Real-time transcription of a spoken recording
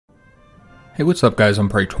Hey, what's up guys, I'm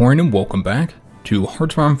Praetorian and welcome back to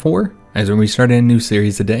HOI IV as we start a new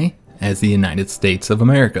series today as the United States of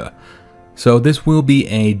America. So this will be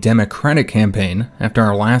a democratic campaign after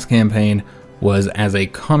our last campaign was as a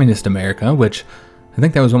communist America, which I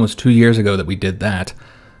think that was almost 2 years ago that we did that.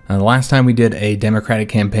 The last time we did a democratic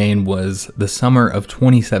campaign was the summer of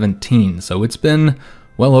 2017, so it's been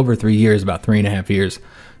well over 3 years, about 3.5 years.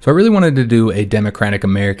 So I really wanted to do a democratic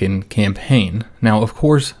American campaign. Now, of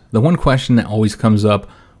course, the one question that always comes up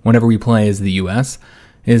whenever we play as the US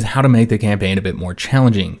is how to make the campaign a bit more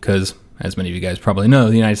challenging, because as many of you guys probably know,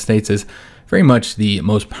 the United States is very much the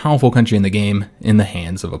most powerful country in the game in the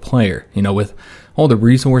hands of a player. You know, with all the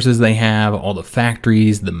resources they have, all the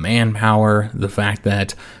factories, the manpower, the fact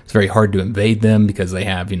that it's very hard to invade them because they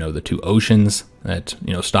have, the two oceans that,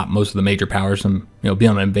 stop most of the major powers from, being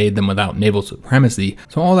able to invade them without naval supremacy.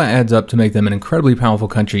 So all that adds up to make them an incredibly powerful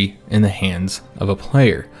country in the hands of a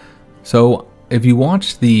player. So if you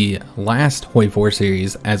watched the last HOI IV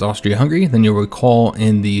series as Austria-Hungary, then you'll recall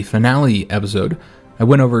in the finale episode, I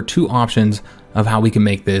went over two options of how we can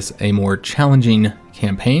make this a more challenging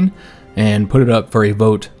campaign and put it up for a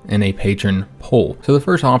vote in a patron poll. So the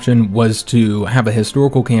first option was to have a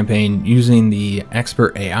historical campaign using the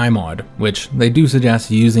expert AI mod, which they do suggest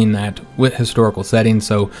using that with historical settings.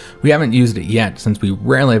 So we haven't used it yet since we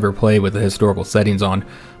rarely ever play with the historical settings on.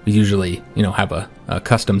 We usually, have a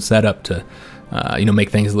custom setup to, make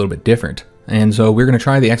things a little bit different. And so we're going to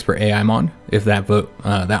try the expert AI mod if that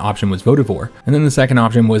option was voted for. And then the second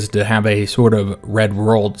option was to have a sort of red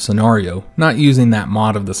world scenario, not using that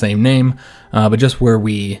mod of the same name, but just where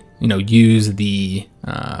we, use the,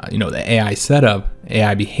 the AI setup,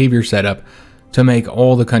 AI behavior setup to make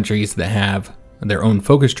all the countries that have their own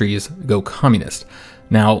focus trees go communist.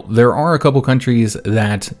 Now, there are a couple countries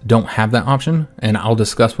that don't have that option, and I'll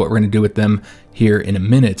discuss what we're going to do with them here in a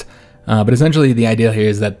minute. But essentially the idea here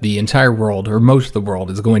is that the entire world, or most of the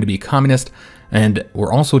world, is going to be communist, and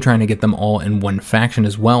we're also trying to get them all in one faction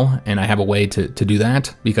as well, and I have a way to do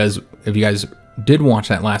that, because if you guys did watch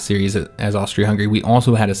that last series as Austria-Hungary, we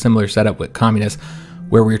also had a similar setup with communists,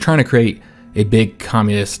 where we were trying to create a big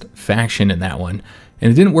communist faction in that one.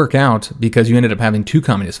 And it didn't work out because you ended up having two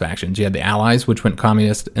communist factions. You had the Allies, which went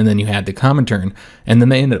communist, and then you had the Comintern, and then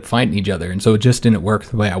they ended up fighting each other. And so it just didn't work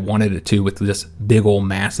the way I wanted it to with this big old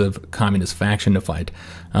massive communist faction to fight.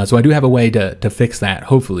 So I do have a way to fix that,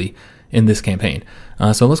 hopefully, in this campaign.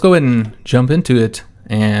 So let's go ahead and jump into it,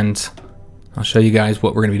 and I'll show you guys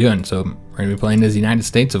what we're going to be doing. So we're going to be playing as the United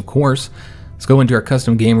States, of course. Let's go into our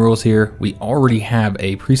custom game rules here. We already have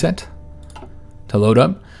a preset to load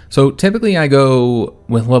up. So typically I go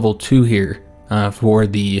with level 2 here for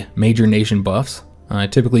the major nation buffs. I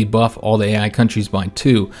typically buff all the AI countries by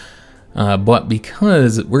 2, but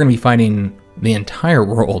because we're going to be fighting the entire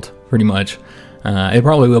world pretty much, it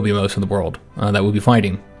probably will be most of the world that we'll be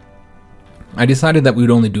fighting. I decided that we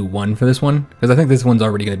would only do 1 for this one because I think this one's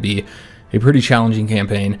already going to be a pretty challenging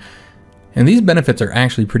campaign. And these benefits are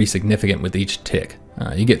actually pretty significant with each tick.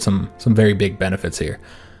 You get some very big benefits here.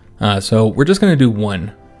 So we're just going to do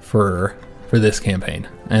 1 for this campaign.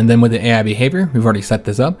 And then with the AI behavior, we've already set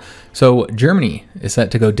this up. So Germany is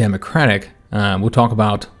set to go democratic. We'll talk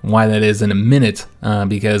about why that is in a minute,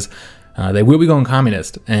 because they will be going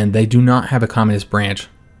communist, and they do not have a communist branch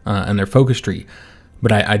in their focus tree.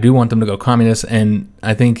 But I do want them to go communist, and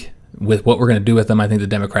I think with what we're going to do with them, I think the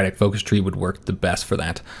democratic focus tree would work the best for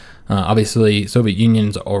that. Obviously, Soviet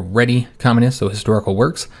Union's already communist, so historical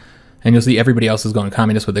works. And you'll see everybody else is going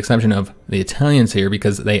communist with the exception of the Italians here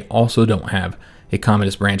because they also don't have a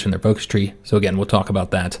communist branch in their focus tree. So again, we'll talk about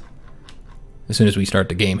that as soon as we start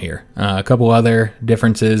the game here. A couple other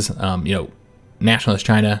differences, nationalist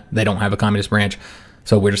China, they don't have a communist branch.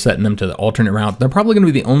 So we're just setting them to the alternate route. They're probably going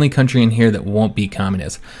to be the only country in here that won't be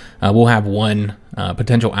communist. We'll have one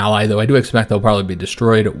potential ally, though I do expect they'll probably be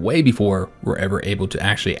destroyed way before we're ever able to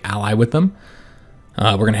actually ally with them.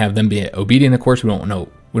 We're going to have them be obedient, of course. We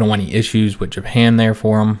don't want any issues with Japan there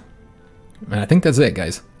for them. And I think that's it,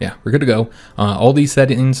 guys. Yeah, we're good to go. All these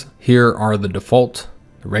settings here are the default,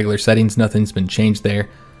 the regular settings. Nothing's been changed there.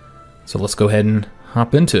 So let's go ahead and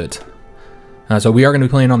hop into it. So we are going to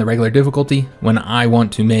be playing on the regular difficulty. When I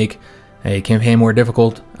want to make a campaign more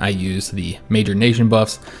difficult, I use the major nation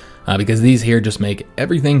buffs because these here just make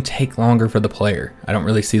everything take longer for the player. I don't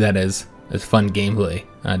really see that as fun gameplay,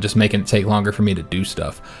 just making it take longer for me to do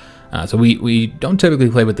stuff. So we don't typically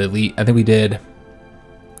play with the elite. I think we did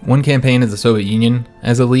one campaign as the Soviet Union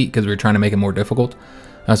as elite because we were trying to make it more difficult.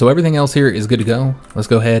 So everything else here is good to go. Let's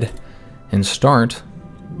go ahead and start.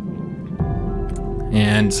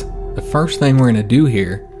 And the first thing we're going to do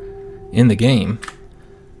here in the game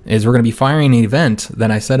is we're going to be firing an event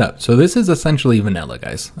that I set up. So this is essentially vanilla,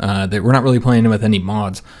 guys. That we're not really playing with any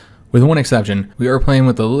mods. With one exception, we are playing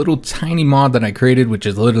with a little tiny mod that I created, which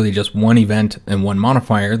is literally just one event and one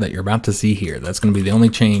modifier that you're about to see here. That's going to be the only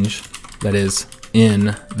change that is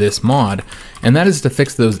in this mod, and that is to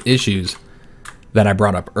fix those issues that I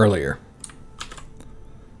brought up earlier.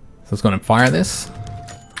 So let's go ahead and fire this.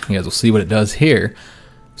 You guys will see what it does here.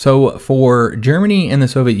 So for Germany and the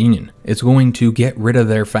Soviet Union, it's going to get rid of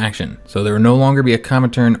their faction. So there will no longer be a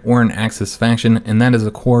Comintern or an Axis faction, and that is,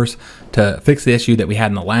 of course, to fix the issue that we had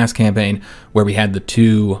in the last campaign where we had the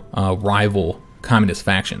two rival communist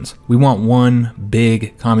factions. We want one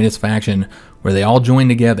big communist faction where they all join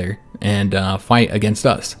together and fight against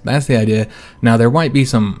us. That's the idea. Now, there might be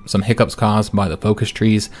some hiccups caused by the focus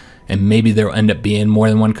trees, and maybe there'll end up being more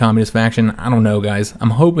than one communist faction. I don't know, guys.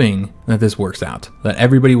 I'm hoping that this works out, that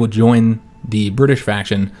everybody will join the British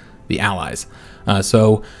faction, the Allies.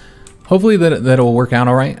 So hopefully that'll work out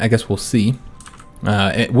all right. I guess we'll see.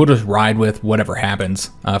 We'll just ride with whatever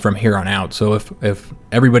happens from here on out. So if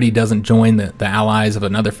everybody doesn't join the Allies, if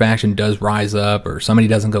another faction does rise up or somebody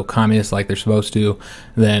doesn't go communist like they're supposed to,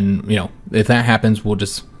 then, you know, if that happens, we'll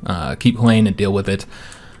just keep playing and deal with it.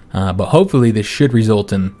 But hopefully this should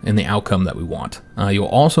result in the outcome that we want. You'll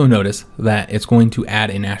also notice that it's going to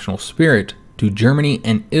add a national spirit to Germany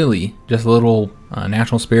and Italy. Just a little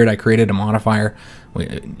national spirit. I created a modifier.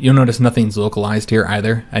 You'll notice nothing's localized here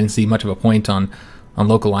either. I didn't see much of a point on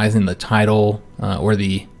localizing the title or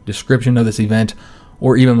the description of this event,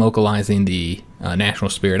 or even localizing the national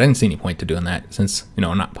spirit. I didn't see any point to doing that since, you know,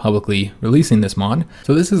 I'm not publicly releasing this mod.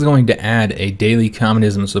 So this is going to add a daily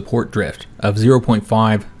communism support drift of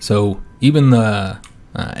 0.5. So even the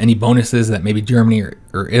any bonuses that maybe Germany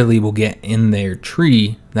or Italy will get in their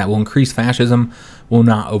tree that will increase fascism will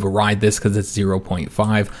not override this because it's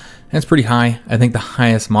 0.5. That's pretty high. I think the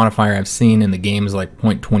highest modifier I've seen in the game is like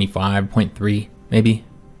 0.25, 0.3 maybe.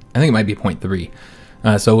 I think it might be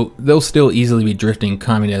 0.3. So they'll still easily be drifting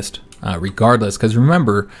communist regardless, because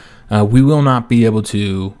remember, we will not be able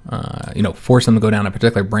to you know, force them to go down a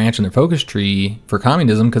particular branch in their focus tree for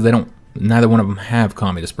communism, because neither one of them have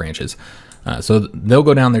communist branches. So they'll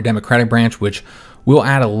go down their democratic branch, which will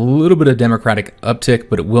add a little bit of democratic uptick,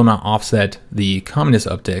 but it will not offset the communist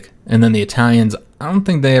uptick. And then the Italians, I don't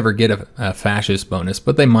think they ever get a fascist bonus,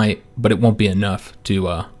 but they might, but it won't be enough to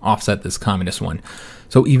offset this communist one.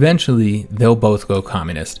 So eventually they'll both go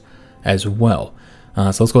communist as well. So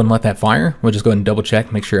let's go ahead and let that fire. We'll just go ahead and double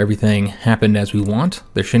check, make sure everything happened as we want.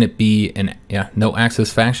 There shouldn't be no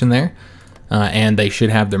Axis faction there. And they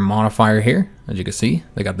should have their modifier here. As you can see,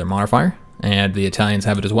 they got their modifier, and the Italians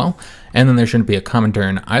have it as well. And then there shouldn't be a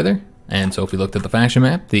Comintern either. And so if we looked at the faction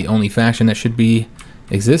map, the only faction that should be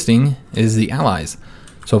existing is the Allies.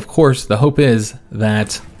 So of course, the hope is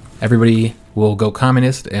that everybody will go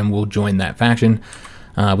communist and will join that faction.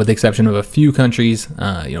 With the exception of a few countries,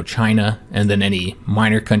 you know, China, and then any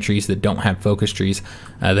minor countries that don't have focus trees,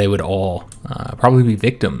 they would all probably be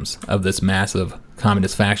victims of this massive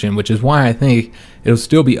communist faction, which is why I think it'll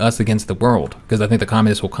still be us against the world, because I think the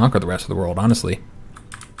communists will conquer the rest of the world, honestly.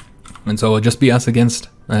 And so it'll just be us against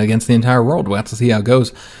the entire world. We'll have to see how it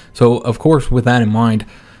goes. So, of course, with that in mind,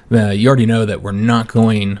 you already know that we're not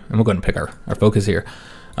going, and we'll go ahead and pick our focus here,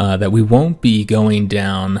 that we won't be going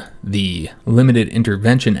down the Limited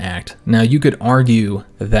Intervention Act. Now, you could argue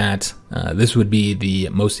that this would be the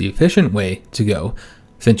most efficient way to go,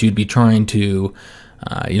 since you'd be trying to,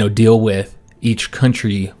 you know, deal with each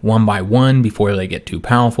country one by one before they get too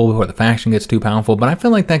powerful, before the faction gets too powerful. But I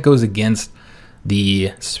feel like that goes against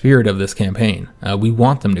the spirit of this campaign. We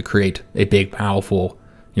want them to create a big, powerful,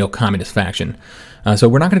 you know, communist faction. So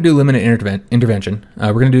we're not going to do limited intervention.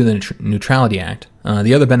 We're going to do the Neutrality Act.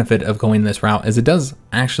 The other benefit of going this route is it does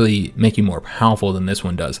actually make you more powerful than this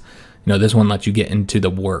one does. You know, this one lets you get into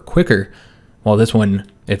the war quicker, while this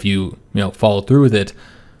one, if you follow through with it,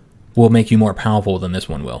 will make you more powerful than this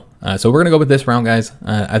one will. So we're going to go with this round, guys.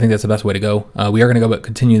 I think that's the best way to go. We are going to go with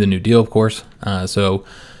continue the New Deal, of course. So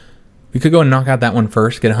we could go and knock out that one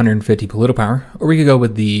first, get 150 political power, or we could go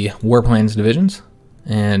with the war plans divisions,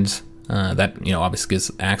 and that obviously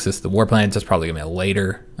gives access to the war plans. That's probably gonna be a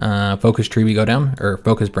later focus tree we go down, or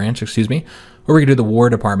focus branch, excuse me. Or we could do the war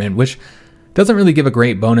department, which doesn't really give a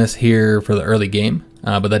great bonus here for the early game,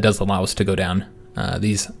 but that does allow us to go down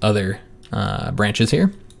these other branches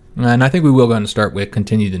here. And I think we will go ahead and start with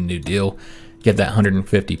continue the New Deal, get that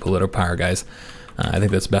 150 political power, guys. I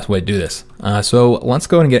think that's the best way to do this. So let's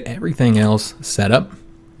go ahead and get everything else set up.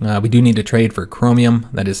 We do need to trade for chromium.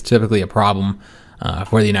 That is typically a problem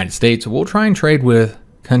for the United States. We'll try and trade with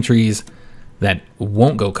countries that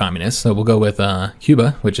won't go communist. So we'll go with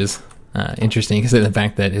Cuba, which is interesting because of the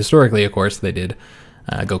fact that historically, of course, they did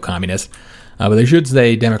go communist. But they should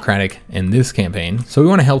stay democratic in this campaign. So we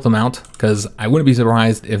want to help them out because I wouldn't be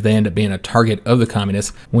surprised if they end up being a target of the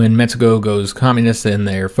communists. When Mexico goes communist in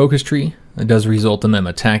their focus tree, it does result in them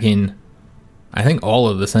attacking, I think, all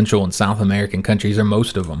of the Central and South American countries, or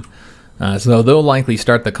most of them. So they'll likely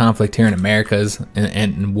start the conflict here in Americas,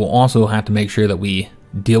 and we'll also have to make sure that we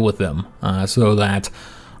deal with them so that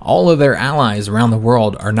all of their allies around the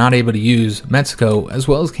world are not able to use Mexico as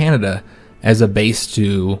well as Canada as a base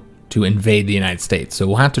to invade the United States. So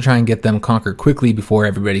we'll have to try and get them conquered quickly before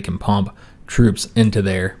everybody can pump troops into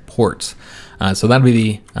their ports. So that'll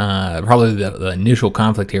be probably the initial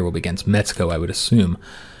conflict here will be against Mexico, I would assume.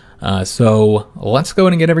 So let's go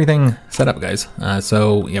ahead and get everything set up, guys.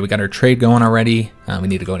 So yeah, we got our trade going already. We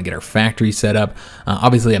need to go and get our factory set up.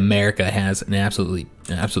 Obviously, America has an absolute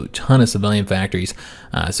ton of civilian factories.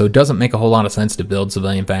 So it doesn't make a whole lot of sense to build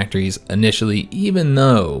civilian factories initially, even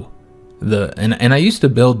though and I used to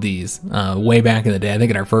build these way back in the day. I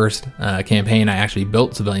think in our first campaign, I actually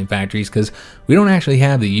built civilian factories because we don't actually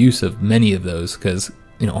have the use of many of those because,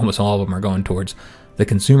 you know, almost all of them are going towards the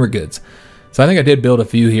consumer goods. So I think I did build a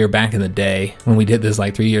few here back in the day when we did this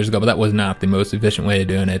like 3 years ago, but that was not the most efficient way of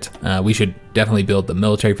doing it. We should definitely build the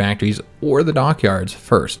military factories or the dockyards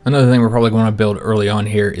first. Another thing we're probably going to build early on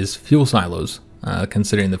here is fuel silos,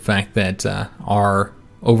 considering the fact that our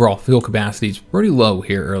overall fuel capacity is pretty low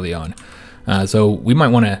here early on. So we might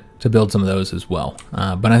want to build some of those as well.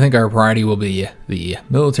 But I think our priority will be the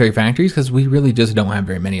military factories because we really just don't have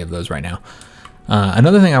very many of those right now.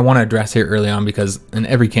 Another thing I want to address here early on, because in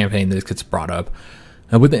every campaign this gets brought up,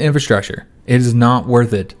 with the infrastructure, it is not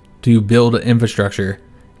worth it to build infrastructure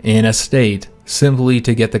in a state simply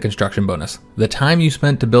to get the construction bonus. The time you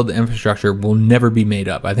spent to build the infrastructure will never be made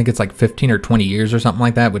up. I think it's like 15 or 20 years or something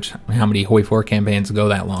like that, which how many HOI4 campaigns go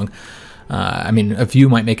that long? I mean, a few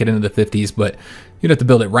might make it into the 50s, but you'd have to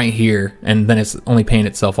build it right here, and then it's only paying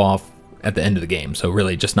itself off at the end of the game, so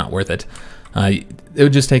really just not worth it. It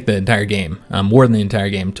would just take the entire game, more than the entire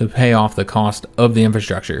game, to pay off the cost of the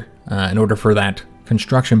infrastructure in order for that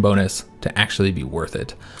construction bonus to actually be worth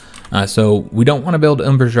it. So we don't want to build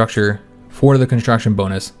infrastructure for the construction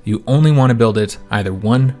bonus. You only want to build it either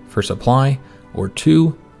 1, for supply, or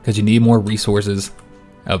 2, because you need more resources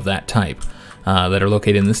of that type that are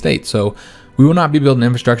located in the state. So we will not be building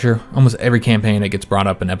infrastructure. Almost every campaign that gets brought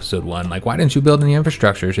up in episode 1, like, why didn't you build any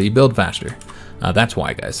infrastructure so you build faster? That's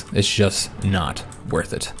why, guys. It's just not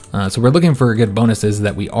worth it. So we're looking for good bonuses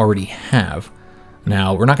that we already have.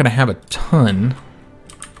 Now, we're not going to have a ton,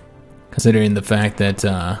 considering the fact that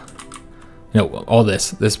you know, all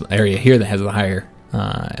this area here that has the higher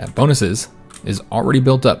bonuses is already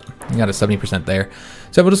built up. We got a 70% there.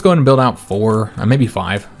 So we'll just go ahead and build out 4, maybe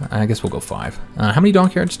 5. I guess we'll go 5. How many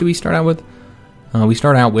dockyards do we start out with? We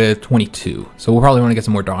start out with 22. So we'll probably want to get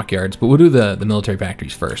some more dockyards, but we'll do the military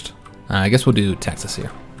factories first. I guess we'll do Texas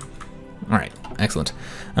here. All right, excellent.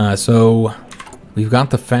 So we've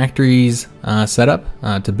got the factories set up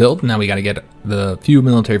to build. Now we got to get the few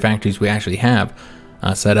military factories we actually have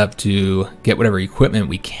set up to get whatever equipment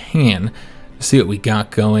we can. See what we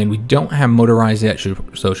got going. We don't have motorized yet,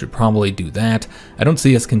 so should probably do that. I don't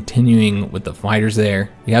see us continuing with the fighters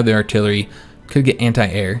there. We have the artillery. Could get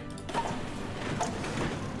anti-air.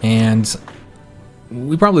 And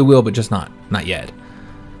we probably will, but just not yet.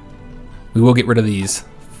 We will get rid of these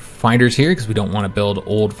fighters here because we don't want to build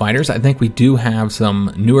old fighters. I think we do have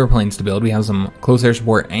some newer planes to build. We have some close air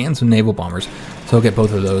support and some naval bombers. So we'll get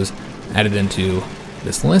both of those added into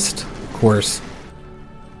this list. Of course,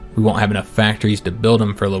 we won't have enough factories to build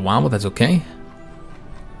them for a little while, but that's okay.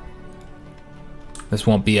 This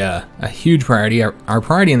won't be a huge priority. Our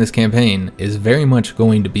priority in this campaign is very much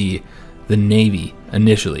going to be the Navy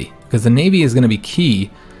initially, because the Navy is going to be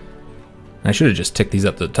key. I should have just ticked these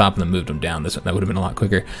up to the top and then moved them down. That would have been a lot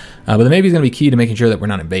quicker. But the Navy is going to be key to making sure that we're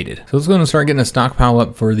not invaded. So let's go and start getting a stockpile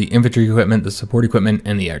up for the infantry equipment, the support equipment,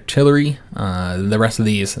 and the artillery. The rest of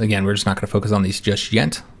these, again, we're just not going to focus on these just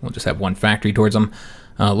yet. We'll just have one factory towards them.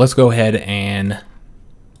 Let's go ahead and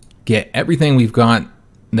get everything we've got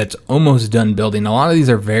that's almost done building. A lot of these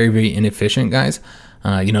are very, very inefficient, guys.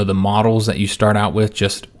 You know, the models that you start out with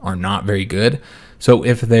just are not very good. So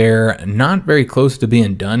if they're not very close to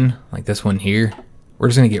being done, like this one here, we're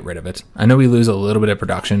just going to get rid of it. I know we lose a little bit of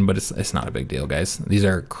production, but it's not a big deal, guys. These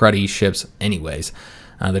are cruddy ships anyways.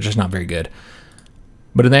 They're just not very good.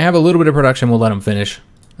 But if they have a little bit of production, we'll let them finish.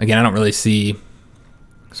 Again, I don't really see...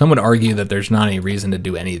 Some would argue that there's not any reason to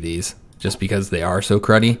do any of these just because they are so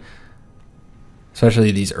cruddy.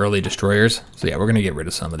 Especially these early destroyers. So yeah, we're going to get rid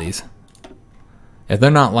of some of these. If they're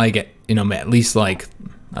not like, you know, at least like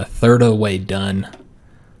a third of the way done,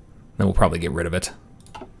 then we'll probably get rid of it.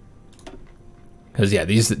 Because, yeah,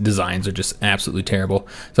 these designs are just absolutely terrible.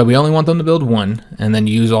 So we only want them to build one and then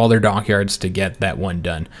use all their dockyards to get that one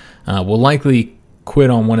done. We'll likely quit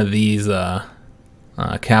on one of these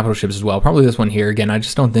capital ships as well. Probably this one here. Again, I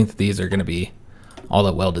just don't think that these are going to be all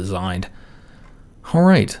that well designed. All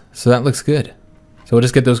right, so that looks good. So we'll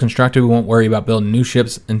just get those constructed. We won't worry about building new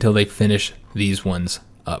ships until they finish these ones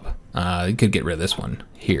up. You could get rid of this one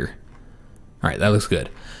here. All right, that looks good.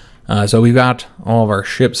 So we've got all of our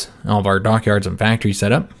ships, all of our dockyards and factories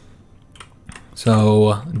set up.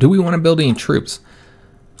 So do we want to build any troops?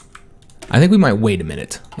 I think we might wait a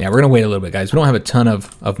minute. Yeah, we're going to wait a little bit, guys. We don't have a ton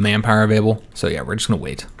of manpower available. So yeah, we're just going to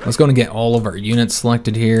wait. Let's go and get all of our units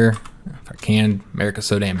selected here. If I can, America's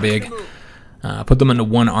so damn big. Put them into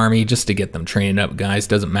one army just to get them trained up, guys.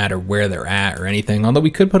 Doesn't matter where they're at or anything. Although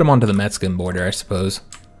we could put them onto the Mexican border, I suppose.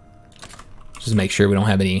 Just make sure we don't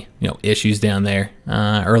have any, you know, issues down there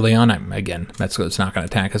early on. Again, Mexico's not going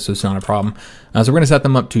to attack us, so it's not a problem. So we're going to set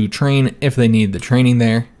them up to train if they need the training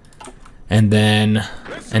there. And then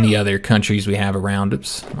any other countries we have around,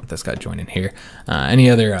 oops, I want this guy joining here.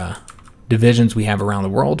 Any other divisions we have around the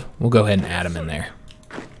world, we'll go ahead and add them in there.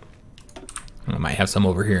 I might have some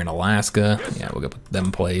over here in Alaska. Yeah, we'll get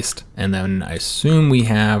them placed. And then I assume we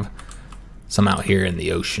have some out here in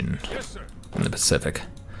the ocean, in the Pacific.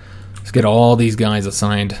 Let's get all these guys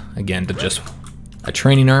assigned, again, to just a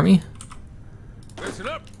training army.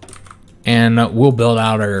 And we'll build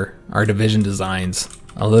out our division designs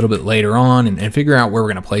a little bit later on and figure out where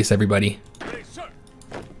we're going to place everybody. It's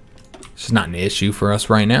just not an issue for us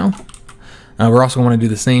right now. We're also going to do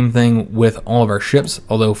the same thing with all of our ships,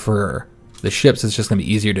 although for the ships, it's just going to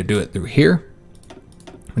be easier to do it through here.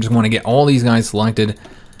 We just want to get all these guys selected, and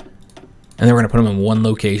then we're going to put them in one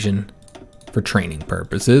location for training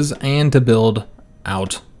purposes and to build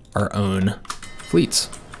out our own fleets.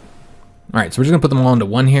 All right, so we're just going to put them all into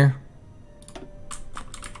one here.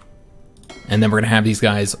 And then we're going to have these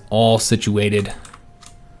guys all situated,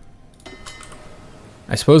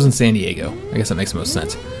 I suppose, in San Diego. I guess that makes the most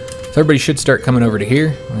sense. So everybody should start coming over to here.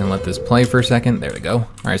 I'm going to let this play for a second. There we go. All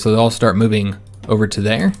right, so they'll all start moving over to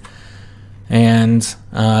there. And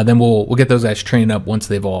then we'll get those guys trained up once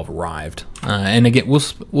they've all arrived. And again, we'll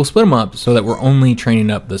split them up so that we're only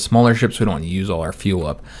training up the smaller ships. We don't want to use all our fuel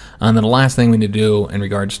up. And then the last thing we need to do in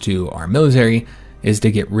regards to our military is to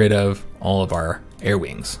get rid of all of our air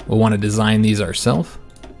wings. We'll want to design these ourselves.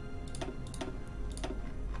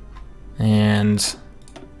 And,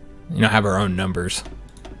 you know, have our own numbers.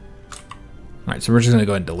 All right, so we're just going to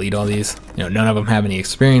go ahead and delete all these. You know, none of them have any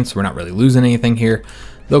experience. We're not really losing anything here.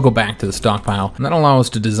 They'll go back to the stockpile, and that'll allow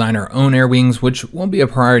us to design our own air wings, which won't be a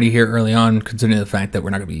priority here early on, considering the fact that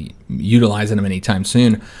we're not going to be utilizing them anytime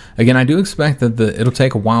soon. Again, I do expect that it'll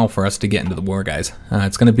take a while for us to get into the war, guys.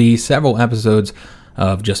 It's going to be several episodes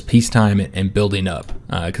of just peacetime and building up,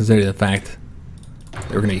 considering the fact that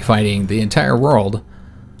we're going to be fighting the entire world.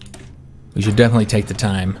 We should definitely take the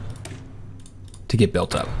time to get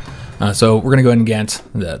built up. So we're going to go ahead and get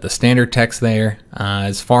the standard text there.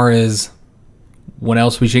 As far as what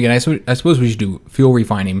else we should get, I suppose we should do fuel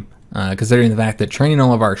refining, considering the fact that training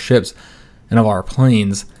all of our ships and all of our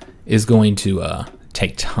planes is going to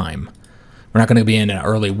take time. We're not going to be in an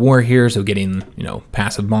early war here, so getting, you know,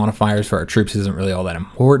 passive modifiers for our troops isn't really all that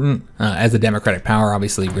important. As a democratic power,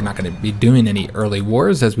 obviously, we're not going to be doing any early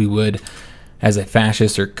wars as we would as a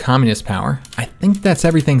fascist or communist power. I think that's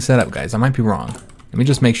everything set up, guys. I might be wrong. Let me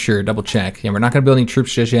just make sure, double check. Yeah, we're not going to build any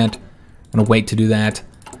troops just yet. I'm going to wait to do that.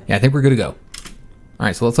 Yeah, I think we're good to go. All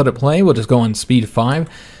right, so let's let it play. We'll just go on speed 5.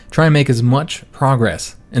 Try and make as much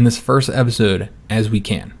progress in this first episode as we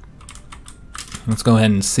can. Let's go ahead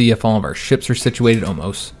and see if all of our ships are situated.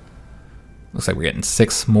 Almost. Looks like we're getting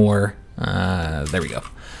 6 more. There we go.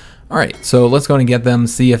 All right, so let's go and get them,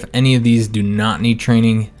 see if any of these do not need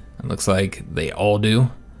training. It looks like they all do.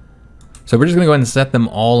 So we're just going to go ahead and set them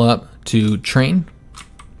all up to train.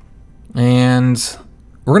 And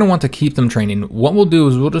we're going to want to keep them training. What we'll do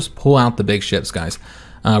is we'll just pull out the big ships, guys.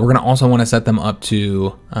 We're going to also want to set them up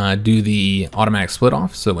to do the automatic split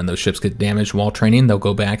off. So when those ships get damaged while training, they'll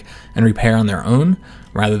go back and repair on their own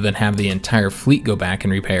rather than have the entire fleet go back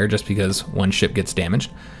and repair just because one ship gets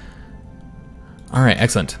damaged. All right,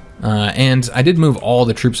 excellent. And I did move all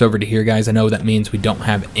the troops over to here, guys. I know that means we don't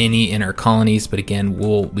have any in our colonies, but again,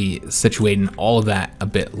 we'll be situating all of that a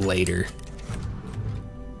bit later.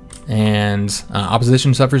 And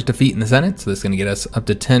opposition suffers defeat in the Senate, so this is going to get us up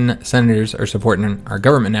to 10 senators are supporting our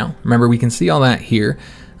government now. Remember, we can see all that here,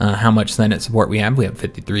 how much Senate support we have. We have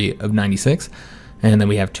 53 of 96. And then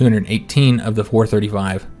we have 218 of the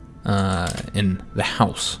 435 in the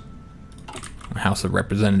House of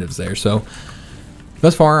Representatives there. So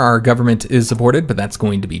thus far, our government is supported, but that's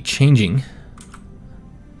going to be changing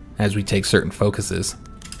as we take certain focuses.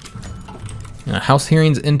 House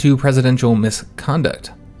hearings into presidential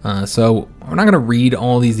misconduct. So we're not going to read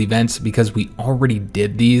all these events because we already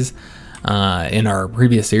did these in our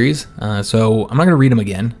previous series. So I'm not going to read them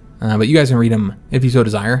again, but you guys can read them if you so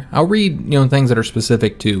desire. I'll read things that are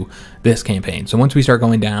specific to this campaign. So once we start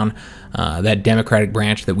going down that Democratic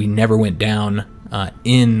branch that we never went down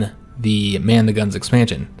in the Man the Guns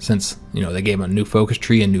expansion, since they gave them a new focus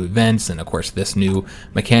tree and new events, and of course this new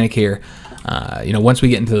mechanic here. Once we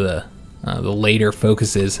get into the later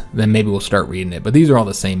focuses, then maybe we'll start reading it. But these are all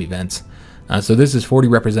the same events. So this is 40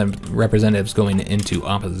 representatives going into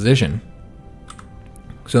opposition.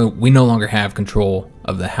 So we no longer have control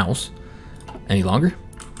of the House any longer.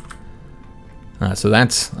 So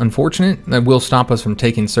that's unfortunate. That will stop us from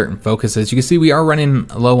taking certain focuses. You can see we are running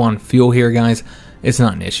low on fuel here, guys. It's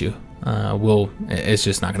not an issue. It's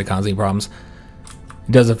just not going to cause any problems.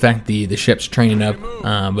 It does affect the ships training up,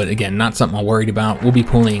 but again, not something I'm worried about. We'll be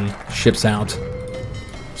pulling ships out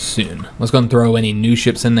soon. Let's go and throw any new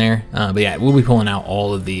ships in there. But yeah, we'll be pulling out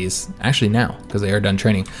all of these actually now because they are done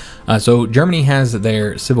training. So Germany has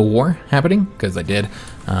their civil war happening because they did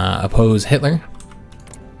oppose Hitler.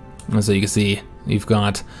 And so you can see you've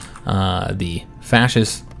got the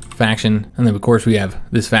fascist faction, and then of course we have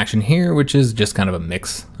this faction here, which is just kind of a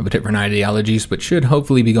mix of different ideologies, but should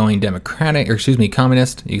hopefully be going democratic, or excuse me,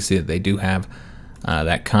 communist. You can see that they do have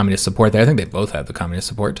that communist support there. I think they both have the communist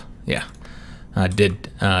support. Yeah,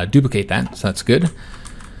 did duplicate that, so that's good.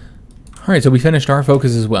 All right, so we finished our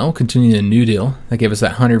focus as well, continuing the New Deal. That gave us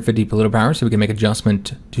that 150 political power, so we can make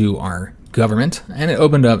adjustment to our government, and it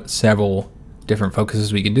opened up several different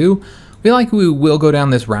focuses we can do. We will go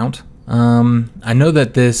down this route. I know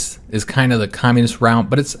that this is kind of the communist route,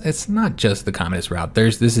 but it's not just the communist route.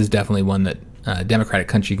 This is definitely one that a democratic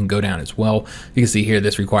country can go down as well. You can see here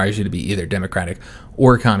this requires you to be either democratic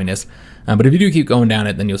or communist. But if you do keep going down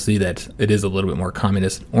it, then you'll see that it is a little bit more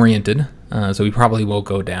communist oriented. So we probably won't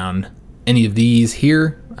go down any of these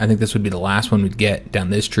here. I think this would be the last one we'd get down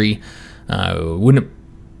this tree.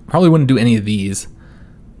 Probably wouldn't do any of these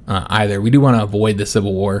either. We do want to avoid the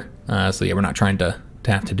Civil War. So yeah, we're not trying to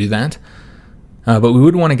have to do that. But we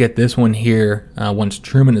would want to get this one here once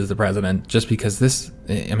Truman is the president, just because this,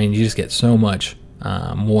 I mean, you just get so much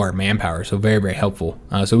more manpower, so very, very helpful.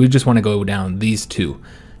 So we just want to go down these two,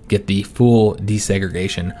 get the full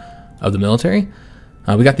desegregation of the military.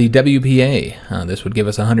 We got the WPA. This would give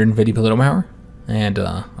us 150 political power, and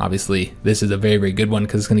obviously this is a very, very good one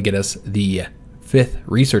because it's going to get us the 5th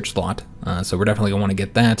research slot, so we're definitely going to want to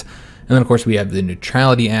get that. And then of course we have the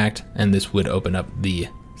Neutrality Act, and this would open up the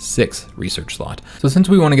 6th research slot. So since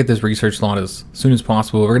we want to get this research slot as soon as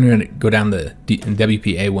possible, we're going to go down the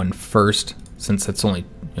WPA one first, since it's only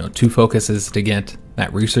 2 focuses to get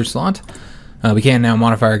that research slot. We can now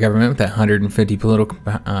modify our government with that 150 political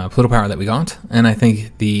power that we got. And I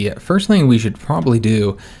think the first thing we should probably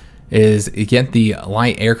do is get the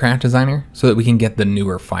light aircraft designer so that we can get the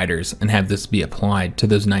newer fighters and have this be applied to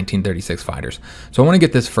those 1936 fighters. So I want to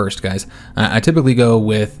get this first, guys. I typically go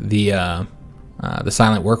with the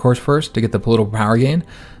silent workhorse first to get the political power gain,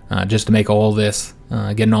 just to make all this,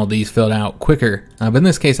 getting all these filled out quicker. But in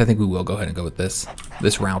this case, I think we will go ahead and go with this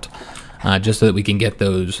route, just so that we can get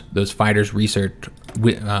those fighters researched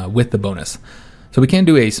with the bonus. So we can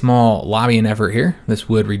do a small lobbying effort here. This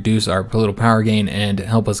would reduce our political power gain and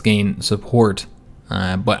help us gain support.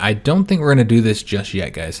 But I don't think we're going to do this just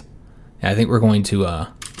yet, guys. I think we're going to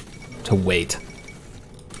wait.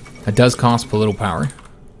 It does cost political power.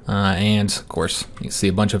 And of course, you can see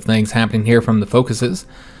a bunch of things happening here from the focuses.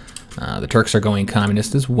 The Turks are going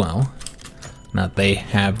communist as well. Now they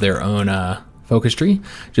have their own focus tree.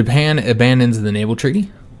 Japan abandons the naval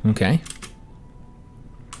treaty. Okay.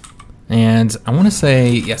 And I want to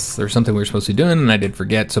say, yes, there's something we were supposed to be doing, and I did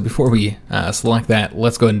forget. So before we select that,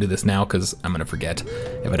 let's go ahead and do this now, because I'm going to forget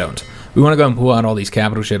if I don't. We want to go and pull out all these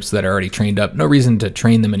capital ships that are already trained up. No reason to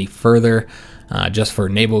train them any further, just for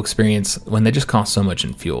naval experience, when they just cost so much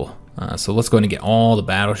in fuel. So let's go ahead and get all the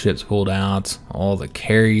battleships pulled out, all the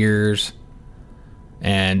carriers,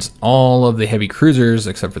 and all of the heavy cruisers,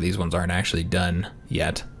 except for these ones aren't actually done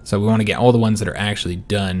yet. So we want to get all the ones that are actually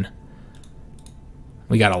done.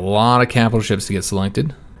 We got a lot of capital ships to get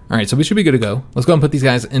selected. All right, so we should be good to go. Let's go and put these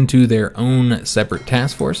guys into their own separate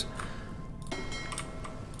task force,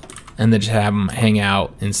 and then just have them hang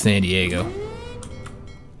out in San Diego.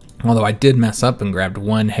 Although I did mess up and grabbed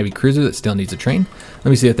one heavy cruiser that still needs a train.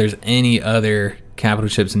 Let me see if there's any other capital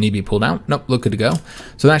ships need to be pulled out. Nope, look good to go.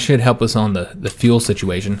 So that should help us on the fuel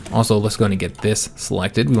situation. Also, let's go ahead and get this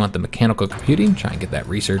selected. We want the mechanical computing, try and get that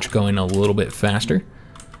research going a little bit faster.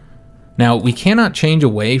 Now, we cannot change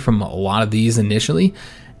away from a lot of these initially,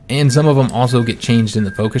 and some of them also get changed in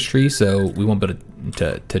the focus tree, so we won't be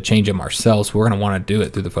able to change them ourselves. We're going to want to do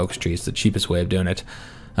it through the focus tree. It's the cheapest way of doing it.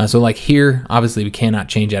 So like here, obviously we cannot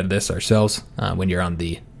change out of this ourselves when you're on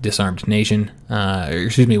the disarmed nation,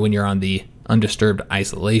 when you're on the undisturbed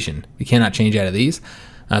isolation. We cannot change out of these,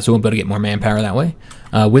 so we'll be able to get more manpower that way.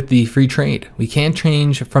 With the free trade, we can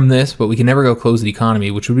change from this, but we can never go close the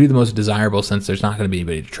economy, which would be the most desirable since there's not going to be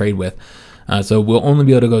anybody to trade with. So we'll only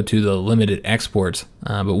be able to go to the limited exports,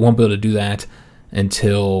 but won't be able to do that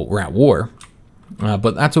until we're at war.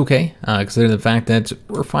 But that's okay, considering the fact that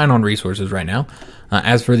we're fine on resources right now.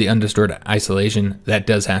 As for the undisturbed isolation, that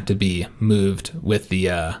does have to be moved with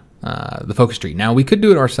the focus tree. Now, we could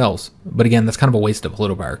do it ourselves, but again, that's kind of a waste of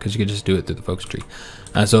political power because you could just do it through the focus tree.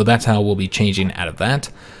 So that's how we'll be changing out of that.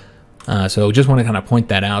 So just want to kind of point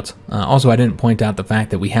that out. Also, I didn't point out the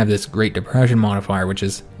fact that we have this Great Depression modifier, which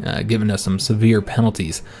is giving us some severe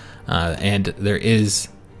penalties, and there is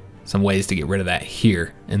some ways to get rid of that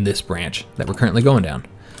here in this branch that we're currently going down.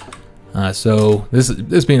 So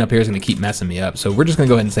this being up here is going to keep messing me up. So we're just going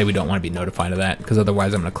to go ahead and say we don't want to be notified of that, because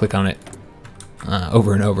otherwise I'm going to click on it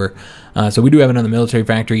over and over. So we do have another military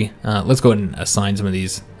factory. Let's go ahead and assign some of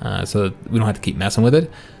these so we don't have to keep messing with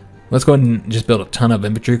it. Let's go ahead and just build a ton of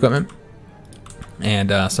infantry equipment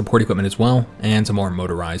and support equipment as well, and some more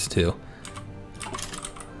motorized too.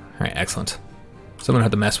 All right, excellent. So I'm gonna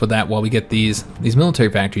have to mess with that while we get these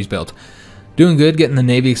military factories built. Doing good, getting the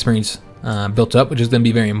Navy experience built up, which is gonna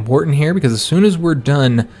be very important here, because as soon as we're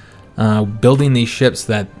done building these ships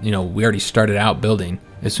that we already started out building,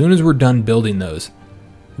 as soon as we're done building those,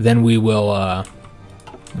 then we will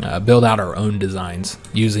build out our own designs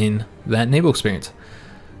using that naval experience.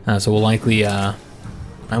 So we'll likely have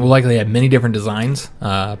many different designs,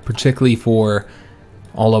 particularly for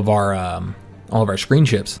all of our screen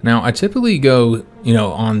ships. Now, I typically go,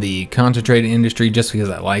 on the concentrated industry just because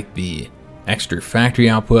I like the extra factory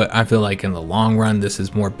output. I feel like in the long run, this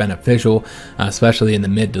is more beneficial, especially in the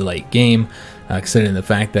mid to late game, considering the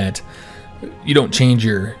fact that you don't change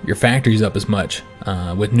your factories up as much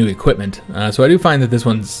with new equipment. So I do find that this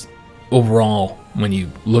one's overall, when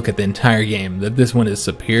you look at the entire game, that this one is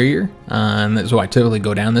superior, and so I typically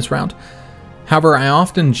go down this route. However, I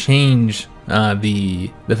often change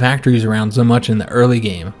the factories around so much in the early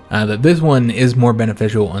game that this one is more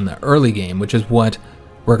beneficial in the early game, which is what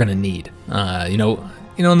we're going to need. In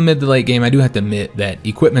the mid to late game, I do have to admit that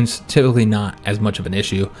equipment's typically not as much of an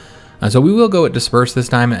issue. So we will go with disperse this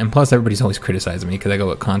time, and plus everybody's always criticizing me because I go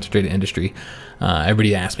with concentrated industry.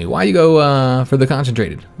 Everybody asks me, why you go for the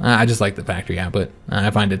concentrated? I just like the factory output. I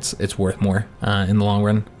find it's worth more in the long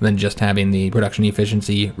run than just having the production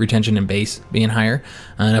efficiency, retention, and base being higher.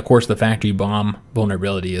 And of course, the factory bomb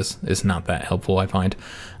vulnerability is not that helpful, I find,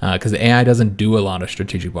 because the AI doesn't do a lot of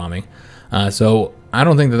strategic bombing. So I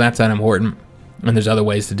don't think that that's that important, and there's other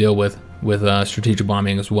ways to deal with strategic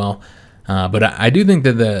bombing as well. But I do think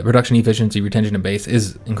that the production efficiency, retention, and base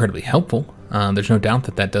is incredibly helpful. There's no doubt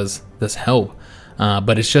that does help,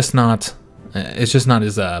 but it's just not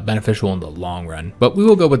as beneficial in the long run. But we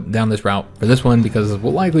will go down this route for this one because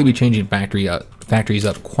we'll likely be changing factories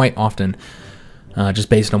up quite often, just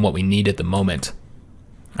based on what we need at the moment.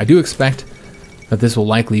 I do expect that this will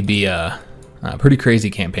likely be a pretty crazy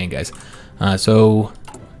campaign, guys. So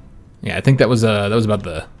yeah, I think that was about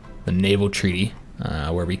the naval treaty.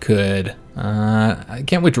 Where we could, I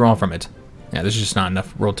can't withdraw from it. Yeah, there's just not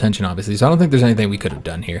enough world tension, obviously, so I don't think there's anything we could have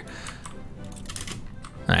done here.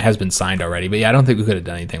 It has been signed already, but yeah, I don't think we could have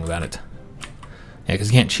done anything without it. Yeah,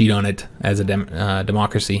 because you can't cheat on it as a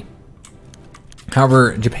democracy.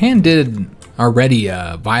 However, Japan did already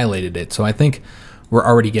violated it, so I think we're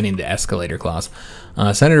already getting the escalator clause.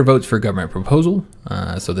 Senator votes for government proposal,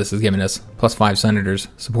 so this is giving us +5 senators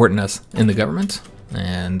supporting us in the government,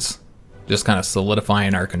 and just kind of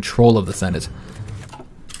solidifying our control of the Senate.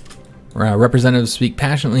 Representatives speak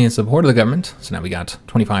passionately in support of the government, so now we got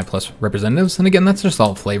 25 plus representatives, and again, that's just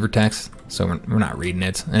all flavor text, so we're not reading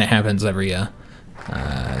it, and it happens every,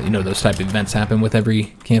 those type of events happen with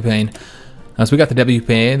every campaign. So we got the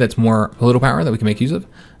WPA, that's more political power that we can make use of,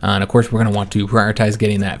 and of course we're going to want to prioritize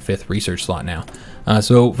getting that 5th research slot now.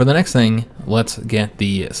 So for the next thing, let's get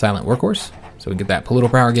the silent workhorse. So we get that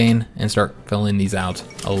political power gain and start filling these out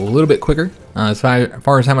a little bit quicker. As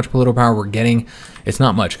far as how much political power we're getting, it's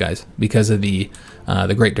not much, guys, because of the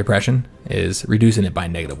Great Depression is reducing it by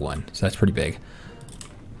 -1. So that's pretty big.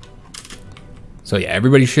 So yeah,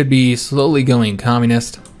 everybody should be slowly going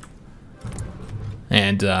communist.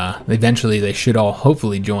 And eventually they should all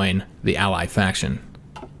hopefully join the Ally faction.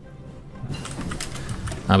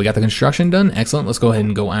 We got the construction done. Excellent. Let's go ahead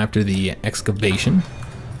and go after the excavation.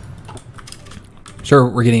 Sure,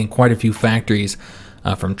 we're getting quite a few factories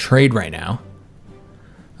from trade right now.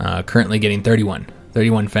 Currently getting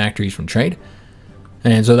 31 factories from trade.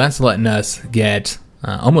 And so that's letting us get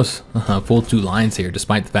almost full 2 lines here,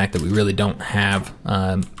 despite the fact that we really don't have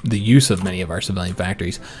the use of many of our civilian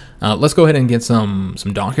factories. Let's go ahead and get some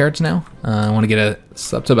dockyards now. I want to get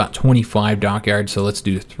us up to about 25 dockyards, so let's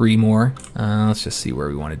do 3 more. Let's just see where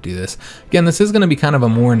we want to do this. Again, this is going to be kind of a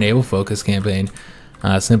more naval-focused campaign,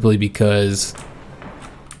 simply because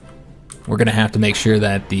we're going to have to make sure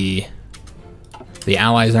that the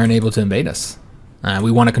allies aren't able to invade us. We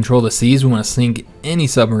want to control the seas. We want to sink any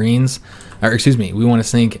submarines. Or excuse me, we want to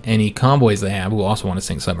sink any convoys they have. We'll also want to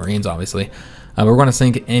sink submarines, obviously. We're going to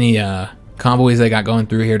sink any convoys they got going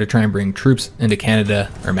through here to try and bring troops into Canada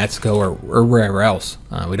or Mexico or wherever else.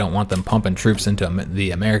 We don't want them pumping troops into the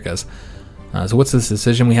Americas. So what's this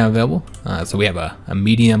decision we have available? So we have a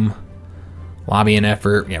medium lobbying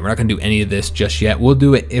effort. Yeah, we're not going to do any of this just yet. We'll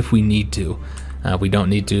do it if we need to. If we don't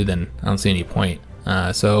need to, then I don't see any point.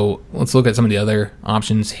 So let's look at some of the other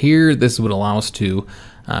options here. This would allow us to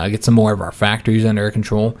get some more of our factories under our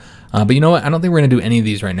control. But you know what? I don't think we're going to do any of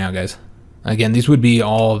these right now, guys. Again, these would be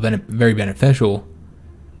all very beneficial.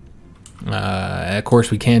 Of course,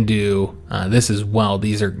 we can do this as well.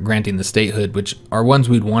 These are granting the statehood, which are ones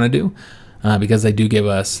we'd want to do because they do give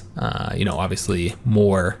us, you know, obviously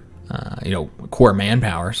more, you know, core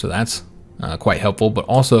manpower. So that's quite helpful, but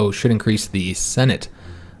also should increase the Senate,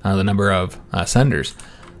 the number of senators,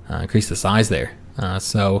 increase the size there.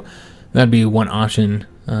 So that'd be one option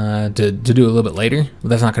to do a little bit later, but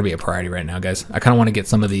that's not going to be a priority right now, guys. I kind of want to get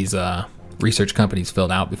some of these research companies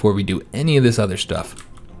filled out before we do any of this other stuff.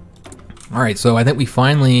 All right, so I think we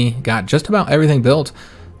finally got just about everything built.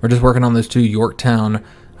 We're just working on those 2 Yorktown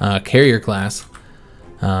carrier class.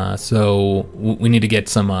 So we need to get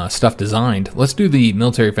some stuff designed. Let's do the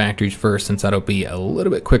military factories first, since that'll be a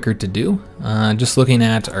little bit quicker to do. Just looking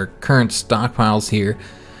at our current stockpiles here,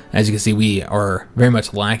 as you can see, we are very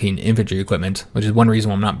much lacking infantry equipment, which is one reason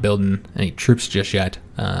why I'm not building any troops just yet.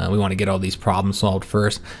 We want to get all these problems solved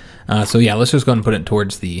first. So yeah, let's just go ahead and put it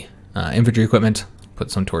towards the infantry equipment,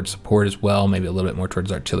 put some towards support as well, maybe a little bit more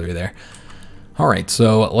towards artillery there. All right,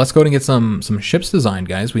 so let's go ahead and get some ships designed,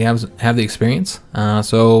 guys. We have the experience.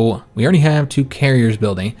 So we already have 2 carriers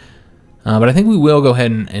building, but I think we will go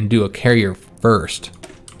ahead and do a carrier first.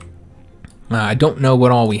 I don't know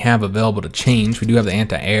what all we have available to change. We do have the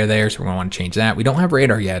anti-air there, so we're going to want to change that. We don't have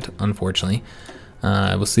radar yet, unfortunately.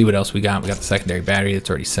 We'll see what else we got. We got the secondary battery that's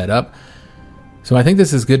already set up. So I think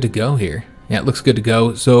this is good to go here. Yeah, it looks good to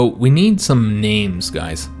go. So we need some names,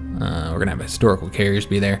 guys. We're going to have historical carriers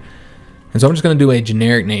be there. And so I'm just going to do a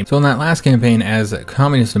generic name. So in that last campaign as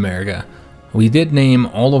Communist America, we did name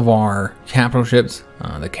all of our capital ships,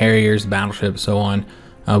 the carriers, battleships, so on.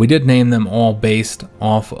 We did name them all based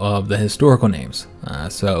off of the historical names.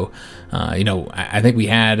 You know, I think we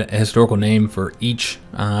had a historical name for each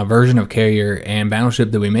version of carrier and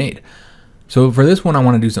battleship that we made. So for this one, I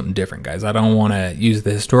want to do something different, guys. I don't want to use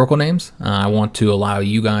the historical names. I want to allow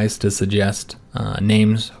you guys to suggest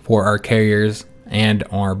names for our carriers and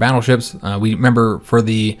our battleships. We remember for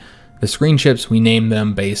the screen ships, we name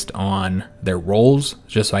them based on their roles,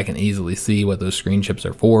 just so I can easily see what those screen ships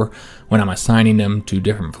are for when I'm assigning them to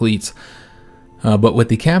different fleets. But with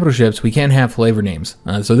the capital ships, we can have flavor names.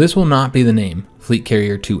 So this will not be the name, Fleet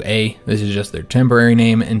Carrier 2A. This is just their temporary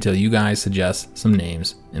name until you guys suggest some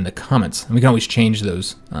names in the comments. And we can always change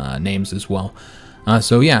those names as well.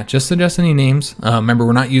 So yeah, just suggest any names. Remember,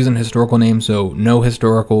 we're not using historical names, so no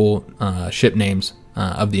historical ship names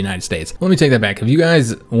of the United States. Let me take that back. If you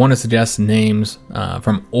guys want to suggest names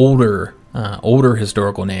from older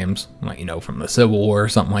historical names, like, you know, from the Civil War or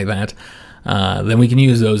something like that, then we can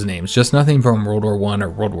use those names. Just nothing from World War I or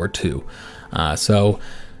World War II. So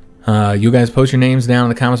you guys post your names down in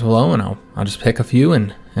the comments below, and I'll just pick a few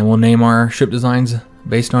and we'll name our ship designs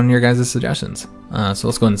based on your guys' suggestions. So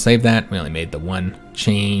let's go ahead and save that. We only made the one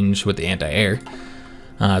change with the anti-air.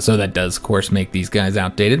 So that does, of course, make these guys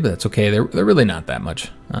outdated, but that's okay. They're really not that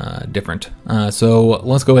much different. So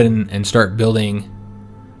let's go ahead and start building.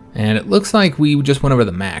 And it looks like we just went over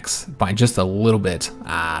the max by just a little bit.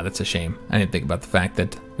 That's a shame. I didn't think about the fact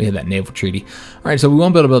that we had that naval treaty. All right, so we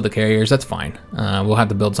won't be able to build the carriers. That's fine. We'll have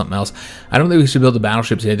to build something else. I don't think we should build the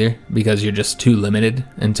battleships either, because you're just too limited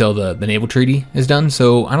until the naval treaty is done.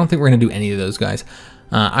 So I don't think we're going to do any of those guys.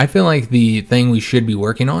 I feel like the thing we should be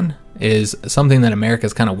working on is something that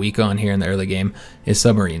America's kind of weak on here in the early game is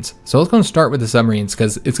submarines. So let's go and start with the submarines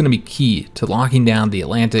because it's going to be key to locking down the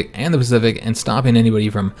Atlantic and the Pacific and stopping anybody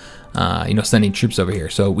from, sending troops over here.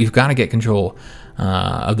 So we've got to get control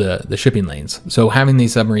of the shipping lanes. So having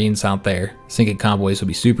these submarines out there sinking convoys will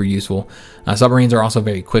be super useful. Submarines are also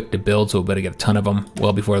very quick to build, so we'll better get a ton of them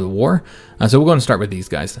well before the war. So we're going to start with these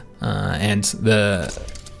guys. And the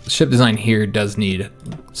ship design here does need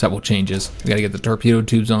several changes. We got to get the torpedo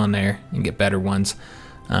tubes on there and get better ones.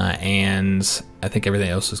 And I think everything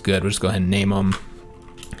else is good. We'll just go ahead and name them.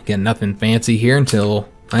 Again, nothing fancy here until,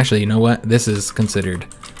 actually, you know what? This is considered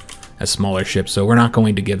a smaller ship, so we're not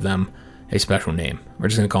going to give them a special name. We're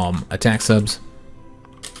just going to call them attack subs.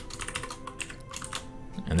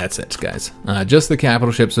 And that's it, guys. Just the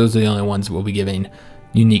capital ships, those are the only ones we'll be giving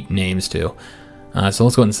unique names to. So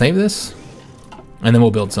let's go ahead and save this. And then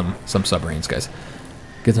we'll build some submarines, guys.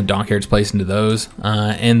 Get some dockyards placed into those.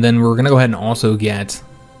 And then we're going to go ahead and also get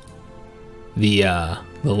the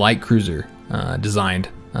light cruiser designed.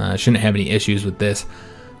 Shouldn't have any issues with this.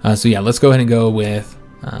 So yeah, let's go ahead and go with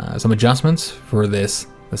some adjustments for this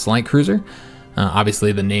light cruiser.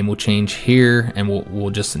 Obviously the name will change here, and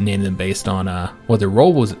we'll just name them based on what their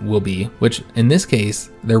role will be, which in this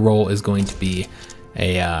case their role is going to be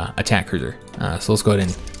a attack cruiser. So let's go ahead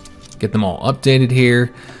and get them all updated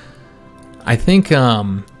here. I think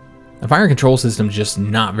the fire control system is just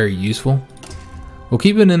not very useful. We'll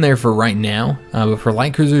keep it in there for right now, but for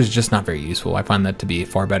light cruisers, just not very useful. I find that to be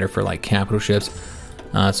far better for like capital ships.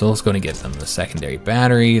 So let's go and get them the secondary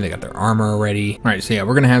battery. They got their armor already. All right, so yeah,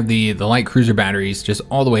 we're gonna have the light cruiser batteries just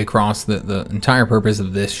all the way across. The entire purpose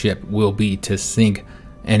of this ship will be to sink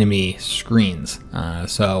enemy screens.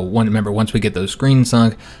 So remember, once we get those screens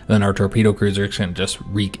sunk, then our torpedo cruisers can just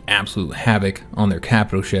wreak absolute havoc on their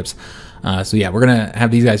capital ships. So yeah, we're gonna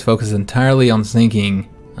have these guys focus entirely on sinking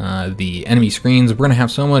the enemy screens. We're going to have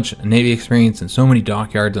so much Navy experience and so many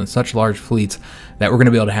dockyards and such large fleets that we're going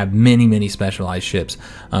to be able to have many specialized ships.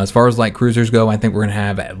 As far as light cruisers go, I think we're going to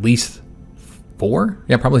have at least 4.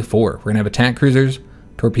 Yeah, probably 4. We're going to have attack cruisers,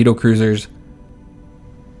 torpedo cruisers,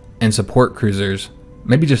 and support cruisers.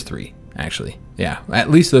 Maybe just 3, actually. Yeah, at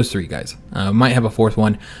least those 3 guys. Might have a 4th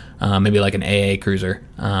one, maybe like an AA cruiser,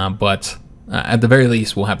 but at the very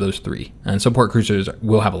least, we'll have those 3. And support cruisers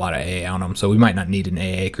will have a lot of AA on them, so we might not need an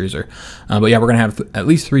AA cruiser. But yeah, we're going to have at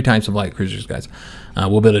least 3 types of light cruisers, guys.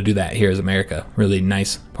 We'll be able to do that here as America. Really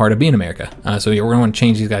nice part of being America. So yeah, we're going to want to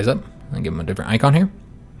change these guys up and give them a different icon here.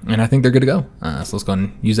 And I think they're good to go. So let's go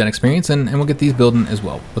and use that experience, and we'll get these building as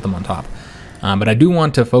well. Put them on top. But I do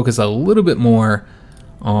want to focus a little bit more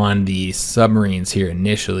on the submarines here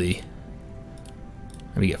initially.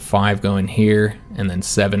 We get 5 going here, and then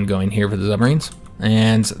 7 going here for the submarines.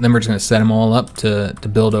 And then we're just going to set them all up to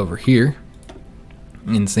build over here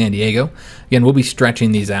in San Diego. Again, we'll be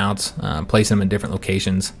stretching these out, placing them in different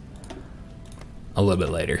locations a little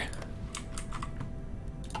bit later.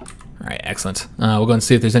 All right, excellent. We'll go and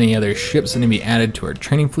see if there's any other ships that need to be added to our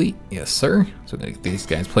training fleet. Yes, sir. So we're going to get these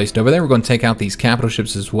guys placed over there. We're going to take out these capital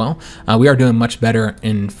ships as well. We are doing much better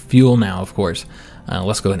in fuel now, of course.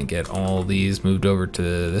 Let's go ahead and get all these moved over to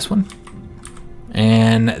this one.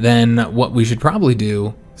 And then what we should probably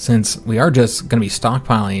do, since we are just going to be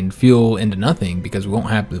stockpiling fuel into nothing because we won't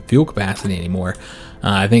have the fuel capacity anymore,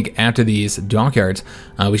 I think after these dockyards,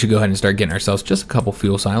 we should go ahead and start getting ourselves just a couple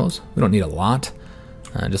fuel silos. We don't need a lot.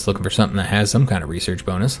 Just looking for something that has some kind of research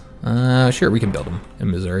bonus. Sure, we can build them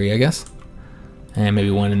in Missouri, I guess. And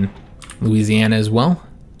maybe one in Louisiana as well.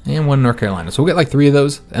 And one in North Carolina. So we'll get like 3 of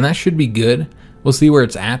those, and that should be good. We'll see where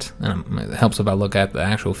it's at, and it helps if I look at the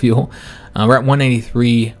actual fuel. We're at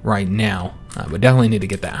 183 right now, but definitely need to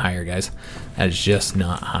get that higher, guys. That is just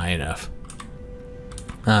not high enough.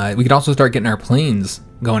 We could also start getting our planes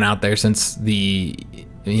going out there since the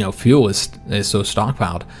fuel is so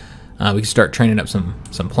stockpiled. We can start training up some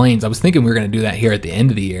planes. I was thinking we were going to do that here at the end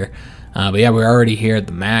of the year, but yeah, we're already here at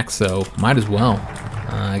the max, so might as well.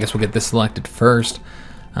 I guess we'll get this selected first.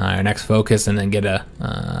 Our next focus, and then get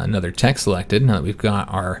another tech selected now that we've got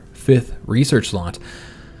our 5th research slot.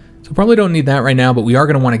 So probably don't need that right now, but we are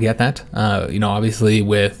going to want to get that. Obviously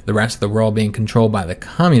with the rest of the world being controlled by the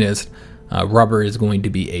communists, rubber is going to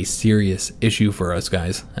be a serious issue for us,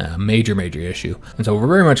 guys. A major issue. And so we're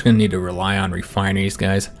very much going to need to rely on refineries,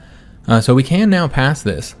 guys. So we can now pass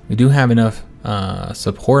this. We do have enough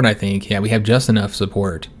support, I think. Yeah, we have just enough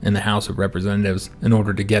support in the House of Representatives in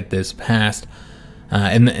order to get this passed.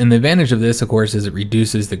 And the advantage of this, of course, is it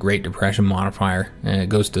reduces the Great Depression modifier, and it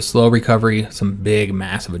goes to slow recovery. Some big,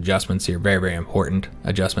 massive adjustments here, very important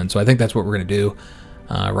adjustments. So I think that's what we're going to do.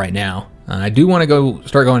 right now. I do want to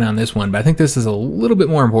start going on this one, but I think this is a little bit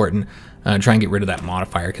more important. Try and get rid of that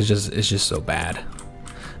modifier because it's just so bad.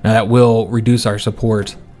 Now that will reduce our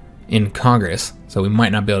support in Congress, so we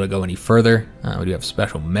might not be able to go any further. We do have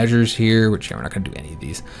special measures here, which we're not going to do any of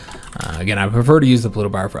these. Again, I prefer to use the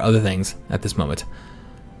political power for other things at this moment.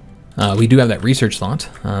 We do have that research slot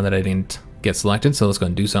that I didn't get selected, so let's go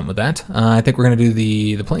and do something with that. I think we're going to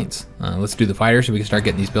do the planes. Let's do the fighters so we can start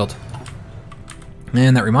getting these built.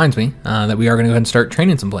 And that reminds me that we are going to go ahead and start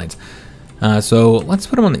training some planes. So let's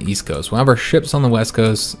put them on the East Coast. We'll have our ships on the West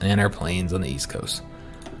Coast and our planes on the East Coast.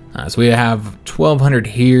 So we have 1,200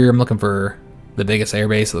 here. I'm looking for the biggest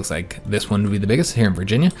airbase. It looks like this one would be the biggest here in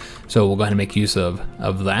Virginia. So we'll go ahead and make use of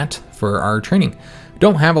that for our training.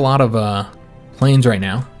 Don't have a lot of planes right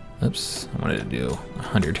now. Oops, I wanted to do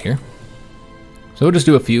 100 here. So we'll just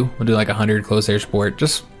do a few. We'll do like 100 close air support,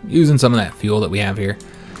 just using some of that fuel that we have here.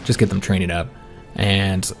 Just get them training up.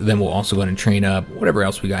 And then we'll also go ahead and train up whatever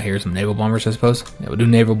else we got here. Some naval bombers, I suppose. Yeah, we'll do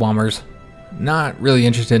naval bombers. Not really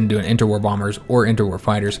interested in doing interwar bombers or interwar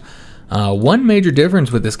fighters. One major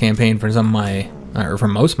difference with this campaign for some of my, or for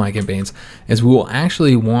most of my campaigns, is we will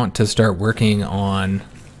actually want to start working on,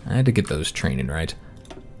 I had to get those training right.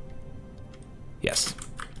 Yes.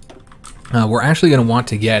 We're actually going to want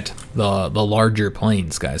to get the larger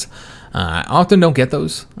planes, guys. I often don't get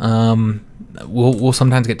those. We'll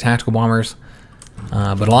sometimes get tactical bombers.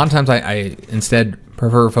 But a lot of times I instead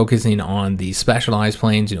prefer focusing on the specialized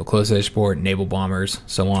planes, close air support, naval bombers,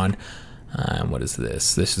 so on. What is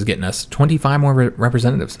this? This is getting us 25 more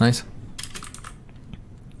representatives. Nice.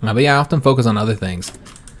 But yeah, I often focus on other things.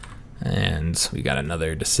 And we got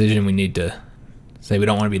another decision we need to say we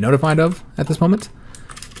don't want to be notified of at this moment.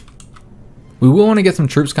 We will want to get some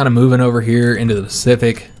troops kind of moving over here into the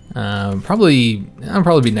Pacific. That'll probably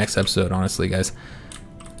be next episode, honestly, guys.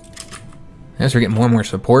 As we're getting more and more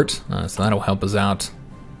support, so that'll help us out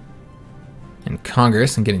in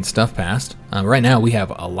Congress and getting stuff passed. Right now, we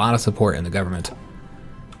have a lot of support in the government.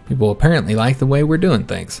 People apparently like the way we're doing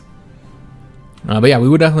things. But yeah,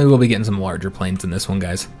 we definitely will be getting some larger planes in this one,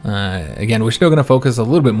 guys. Again, we're still going to focus a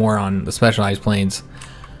little bit more on the specialized planes,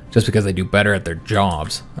 just because they do better at their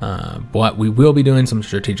jobs. But we will be doing some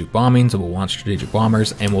strategic bombing, so we'll want strategic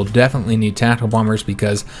bombers, and we'll definitely need tactical bombers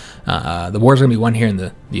because the war's gonna be won here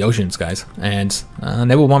in the oceans, guys. And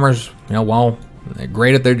naval bombers, while they're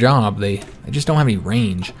great at their job, they just don't have any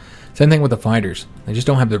range. Same thing with the fighters. They just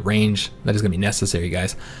don't have the range that is gonna be necessary,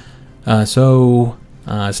 guys. Still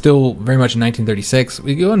very much in 1936.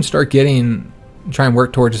 We go and start try and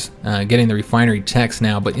work towards getting the refinery techs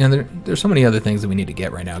now, but there's so many other things that we need to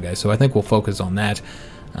get right now, guys. So I think we'll focus on that.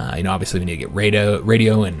 Obviously we need to get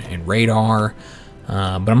radio and radar,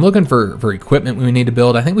 but I'm looking for equipment we need to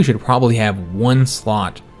build. I think we should probably have one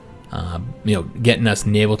slot, getting us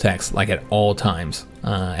naval techs like at all times,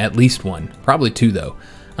 at least one, probably two though.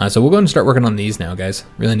 So we'll go ahead and start working on these now, guys.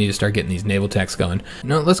 Really need to start getting these naval techs going.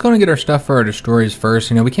 Let's go and get our stuff for our destroyers first.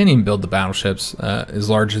 We can't even build the battleships as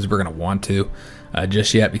large as we're going to want to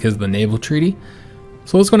just yet because of the naval treaty.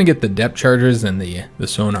 So let's go and get the depth charges and the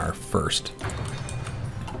sonar first.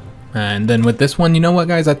 And then with this one, you know what,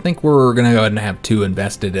 guys? I think we're going to go ahead and have two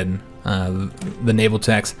invested in the naval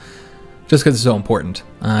techs just because it's so important.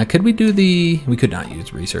 Could we do we could not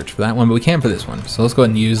use research for that one, but we can for this one. So let's go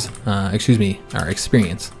ahead and use, our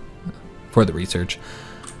experience for the research.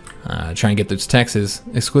 Try and get those techs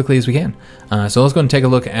as quickly as we can. So let's go and take a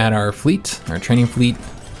look at our fleet, our training fleet.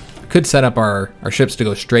 Could set up our ships to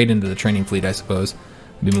go straight into the training fleet, I suppose.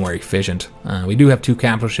 Be more efficient. We do have two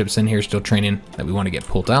capital ships in here still training that we want to get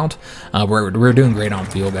pulled out. We're doing great on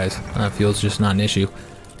fuel, guys. Fuel's just not an issue.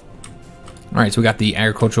 Alright, so we got the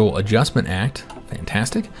Agricultural Adjustment Act.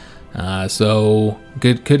 Fantastic. So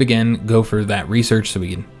could again go for that research so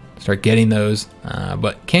we can start getting those,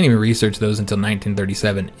 but can't even research those until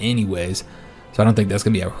 1937 anyways, so I don't think that's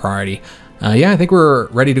going to be a priority. Yeah, I think we're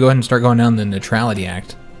ready to go ahead and start going down the Neutrality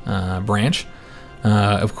Act branch.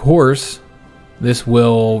 Of course, this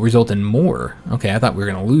will result in more. Okay, I thought we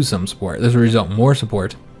were going to lose some support. This will result in more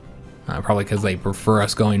support, probably because they prefer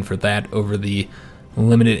us going for that over the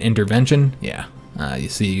limited intervention. Yeah, you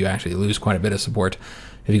see you actually lose quite a bit of support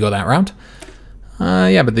if you go that route.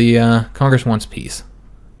 Yeah, but the Congress wants peace.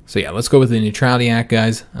 So yeah, let's go with the Neutrality Act,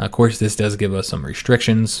 guys. Of course, this does give us some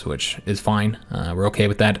restrictions, which is fine. We're okay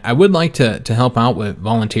with that. I would like to help out with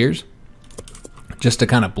volunteers, just to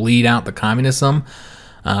kind of bleed out the communism,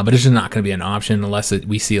 but it's just not going to be an option unless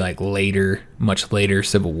we see like much later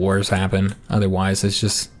civil wars happen. Otherwise,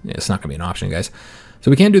 it's not going to be an option, guys. So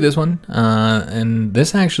we can't do this one, and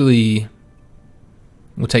this actually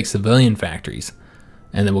will take civilian factories,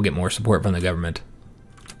 and then we'll get more support from the government.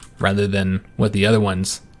 rather than what the other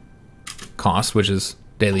ones cost, which is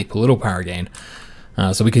daily political power gain.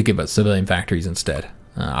 So we could give us civilian factories instead.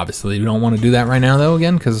 Obviously, we don't want to do that right now, though,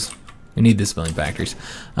 again, because we need the civilian factories.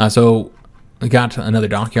 So we got another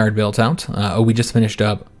dockyard built out. Oh, we just finished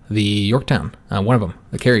up the Yorktown, one of them,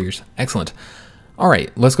 the carriers. Excellent. All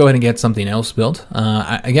right, let's go ahead and get something else built.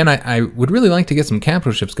 I would really like to get some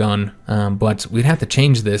capital ships going, but we'd have to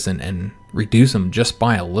change this and reduce them just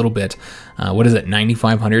by a little bit. What is it,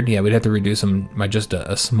 9,500? Yeah, we'd have to reduce them by just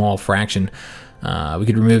a small fraction. We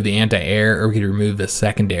could remove the anti-air, or we could remove the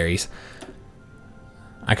secondaries.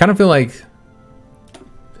 I kind of feel like,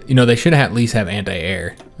 you know, they should at least have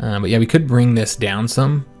anti-air. But yeah, we could bring this down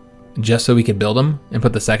some, just so we could build them and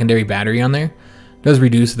put the secondary battery on there. It does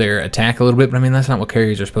reduce their attack a little bit, but I mean, that's not what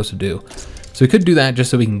carriers are supposed to do. So we could do that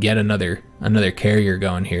just so we can get another carrier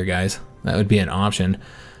going here, guys. That would be an option.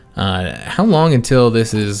 How long until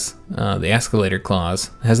this is the escalator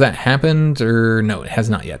clause? Has that happened, or no, it has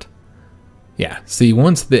not yet? Yeah, see,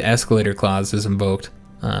 once the escalator clause is invoked,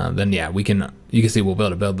 then yeah, you can see we'll be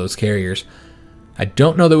able to build those carriers. I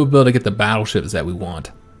don't know that we'll be able to get the battleships that we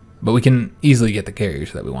want, but we can easily get the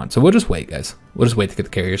carriers that we want. So we'll just wait, guys. We'll just wait to get the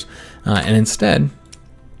carriers. And instead,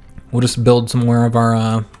 we'll just build some more of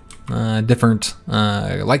our different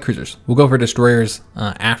light cruisers. We'll go for destroyers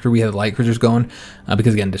after we have the light cruisers going,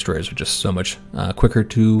 because again, destroyers are just so much quicker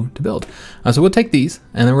to build. So we'll take these,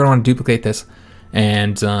 and then we're going to want to duplicate this.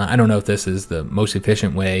 And I don't know if this is the most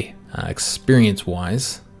efficient way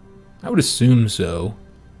experience-wise. I would assume so,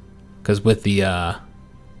 because with the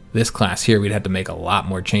this class here, we'd have to make a lot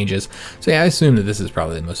more changes. So yeah, I assume that this is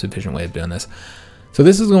probably the most efficient way of doing this. So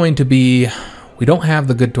this is going to be, we don't have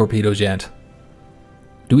the good torpedoes yet.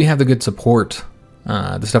 Do we have the good support,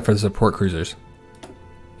 the stuff for the support cruisers?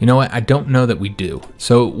 You know what, I don't know that we do.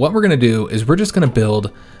 So what we're gonna do is we're just gonna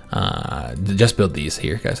build, build these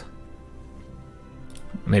here, guys.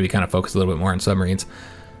 Maybe kind of focus a little bit more on submarines.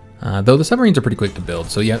 Though the submarines are pretty quick to build,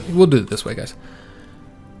 so yeah, we'll do it this way, guys.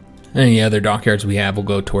 Any other dockyards we have will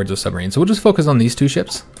go towards the submarines. So we'll just focus on these two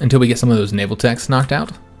ships until we get some of those naval techs knocked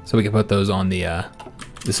out, so we can put those on the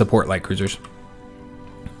support light cruisers.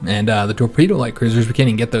 And the torpedo light cruisers, we can't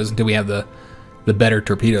even get those until we have the better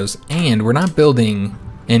torpedoes. And we're not building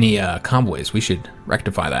any convoys. We should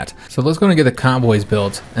rectify that. So let's go and get the convoys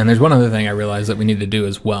built. And there's one other thing I realized that we need to do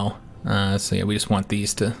as well. So yeah, we just want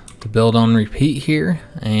these to build on repeat here,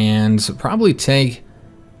 and probably take,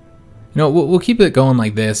 you know, we'll keep it going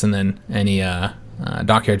like this, and then any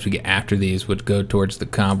dockyards we get after these would go towards the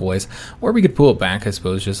convoys, or we could pull it back, I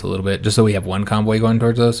suppose, just a little bit, just so we have one convoy going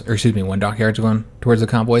towards those, or excuse me, one dockyard's going towards the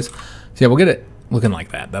convoys. So yeah, we'll get it looking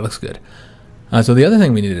like that. That looks good. So the other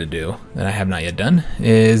thing we need to do that I have not yet done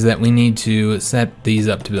is that we need to set these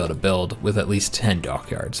up to be able to build with at least 10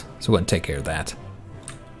 dockyards. So we'll go ahead and take care of that.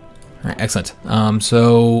 All right, excellent.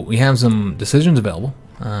 So we have some decisions available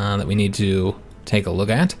that we need to take a look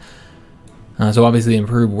at. So obviously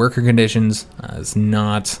improved worker conditions is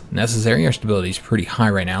not necessary. Our stability is pretty high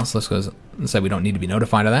right now, so let's go and say we don't need to be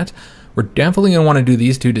notified of that. We're definitely going to want to do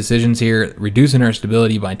these two decisions here, reducing our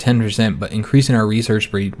stability by 10%, but increasing our research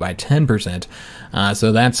speed by 10%.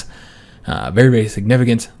 So that's very, very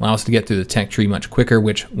significant. Allow us to get through the tech tree much quicker,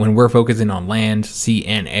 which when we're focusing on land, sea,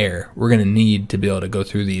 and air, we're going to need to be able to go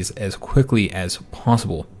through these as quickly as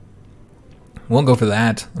possible. Won't go for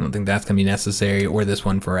that. I don't think that's going to be necessary, or this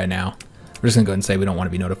one for right now. We're just going to go ahead and say we don't want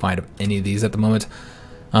to be notified of any of these at the moment.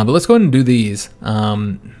 But let's go ahead and do these.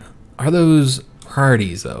 Are those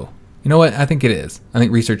priorities, though? You know what? I think it is. I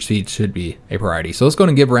think research speed should be a priority. So let's go ahead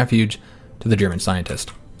and give refuge to the German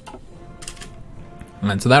scientist.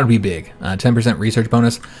 And so that would be big. 10% research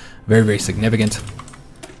bonus, very, very significant.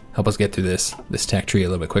 Help us get through this tech tree a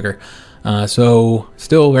little bit quicker. So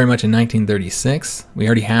still very much in 1936. We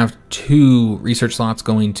already have 2 research slots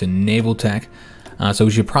going to naval tech. So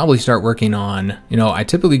we should probably start working on, you know, I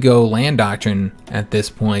typically go land doctrine at this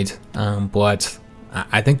point, but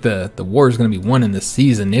I think the war is going to be won in the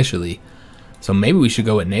seas initially. So maybe we should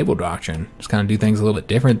go with naval doctrine, just kind of do things a little bit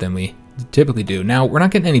different than we typically do. Now, we're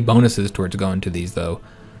not getting any bonuses towards going to these, though.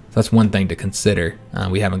 So that's one thing to consider.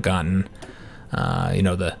 We haven't gotten, you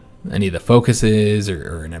know, any of the focuses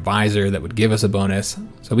or an advisor that would give us a bonus.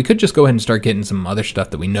 So we could just go ahead and start getting some other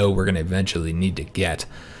stuff that we know we're going to eventually need to get.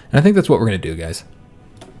 And I think that's what we're going to do, guys.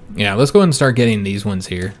 Yeah, let's go ahead and start getting these ones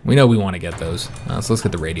here. We know we want to get those. So let's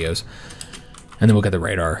get the radios. And then we'll get the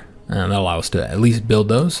radar. And that'll allow us to at least build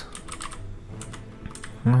those.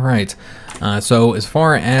 All right. So as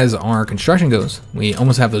far as our construction goes, we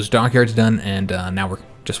almost have those dockyards done, and now we're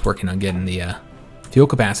just working on getting the Fuel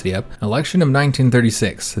capacity up. Election of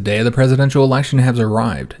 1936. The day of the presidential election has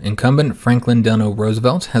arrived. Incumbent Franklin Delano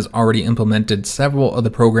Roosevelt has already implemented several of the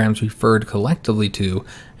programs referred collectively to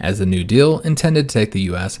as the New Deal, intended to take the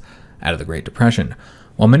U.S. out of the Great Depression.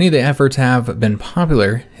 While many of the efforts have been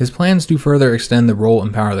popular, his plans to further extend the role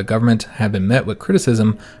and power of the government have been met with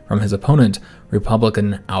criticism from his opponent,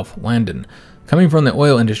 Republican Alf Landon. Coming from the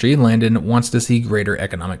oil industry, Landon wants to see greater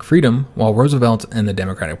economic freedom, while Roosevelt and the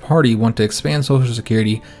Democratic Party want to expand Social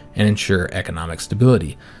Security and ensure economic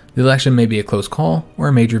stability. The election may be a close call or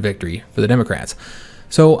a major victory for the Democrats.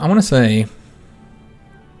 So I want to say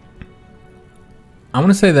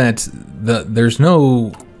that there's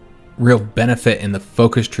no real benefit in the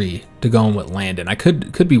focus tree to going with Landon. I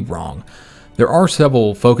could be wrong. There are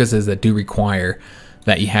several focuses that do require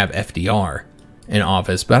that you have FDR in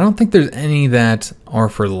office, but I don't think there's any that are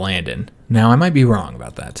for Landon. Now, I might be wrong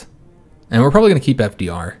about that. And we're probably going to keep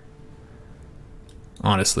FDR,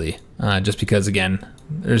 honestly, just because, again,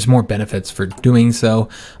 there's more benefits for doing so.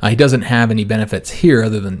 He doesn't have any benefits here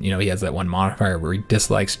other than, he has that one modifier where he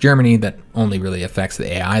dislikes Germany. That only really affects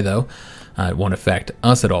the AI, though. It won't affect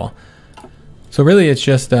us at all. So really, it's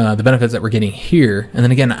just the benefits that we're getting here. And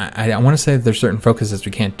then again, I want to say that there's certain focuses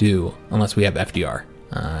we can't do unless we have FDR.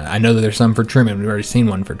 I know that there's some for Truman. We've already seen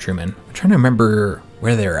one for Truman. I'm trying to remember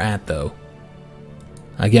where they're at, though.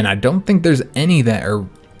 Again, I don't think there's any that are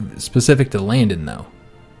specific to Landon, though.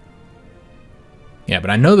 Yeah, but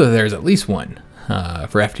I know that there's at least one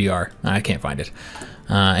for FDR. I can't find it.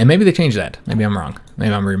 And maybe they changed that. Maybe I'm wrong.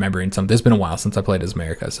 Maybe I'm remembering something. It's been a while since I played as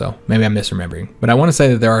America, so maybe I'm misremembering. But I want to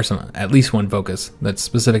say that there are at least one focus that's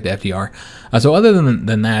specific to FDR. So other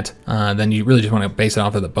than that, then you really just want to base it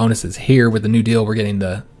off of the bonuses. Here with the New Deal, we're getting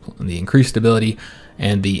the increased stability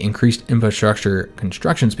and the increased infrastructure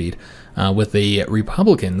construction speed. With the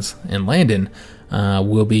Republicans and Landon,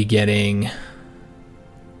 we'll be getting...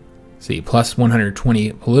 plus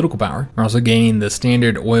 120 political power. We're also gaining the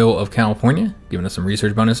Standard Oil of California, giving us some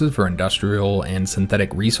research bonuses for industrial and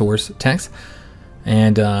synthetic resource techs.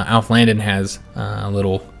 And Alf Landon has a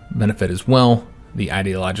little benefit as well, the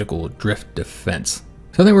ideological drift defense.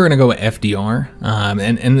 So I think we're going to go with FDR.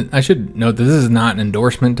 And I should note that this is not an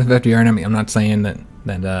endorsement of FDR. And I'm not saying that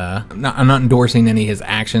I'm not endorsing any of his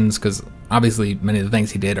actions, because obviously many of the things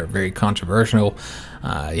he did are very controversial.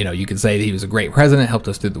 You could say that he was a great president, helped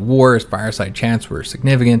us through the war. His fireside chats were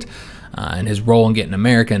significant, and his role in getting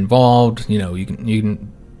America involved. You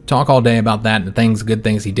can talk all day about that and the good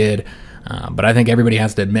things he did. But I think everybody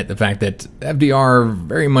has to admit the fact that FDR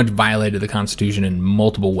very much violated the Constitution in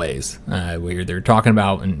multiple ways. Where they're talking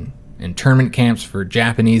about internment camps for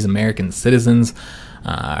Japanese American citizens,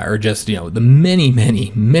 or just the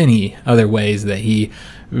many other ways that he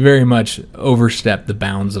very much overstepped the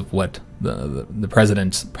bounds of what the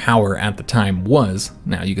president's power at the time was.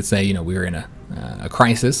 Now you could say we were in a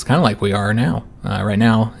crisis, kind of like we are now, right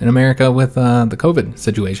now in America with the COVID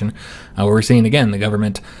situation, where we're seeing again the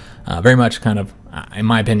government very much kind of, in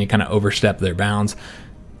my opinion, kind of overstepped their bounds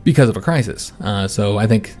because of a crisis. So I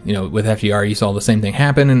think, with FDR, you saw the same thing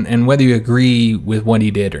happen, and whether you agree with what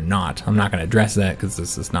he did or not, I'm not going to address that because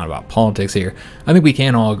this is not about politics here. I think we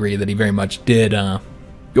can all agree that he very much did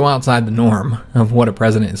go outside the norm of what a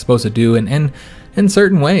president is supposed to do, and in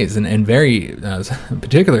certain ways, and very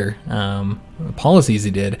particular policies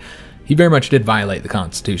he did. He very much did violate the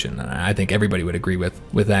Constitution. I think everybody would agree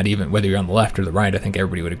with that, even whether you're on the left or the right. I think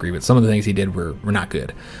everybody would agree with some of the things he did were not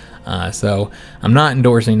good. So I'm not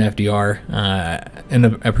endorsing FDR. In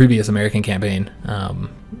a previous American campaign,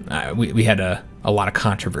 we had a lot of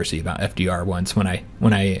controversy about FDR once when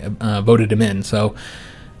I voted him in. So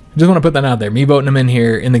I just want to put that out there. Me voting him in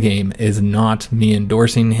here in the game is not me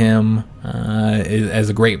endorsing him as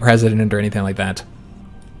a great president or anything like that.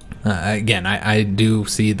 Again, I do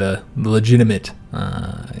see the legitimate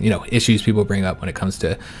issues people bring up when it comes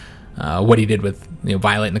to what he did with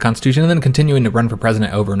violating the Constitution and then continuing to run for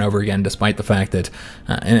president over and over again, despite the fact that,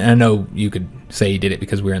 and I know you could say he did it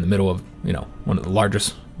because we're in the middle of one of the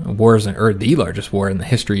largest wars, or the largest war in the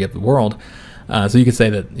history of the world. So you could say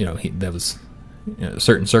that there was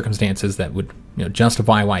certain circumstances that would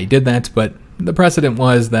justify why he did that, but the precedent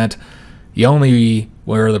was that you only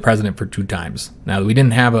were the president for 2 times. Now, we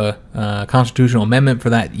didn't have a constitutional amendment for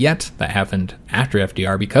that yet. That happened after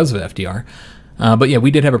FDR because of FDR. But yeah, we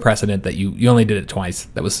did have a precedent that you only did it twice.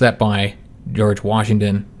 That was set by George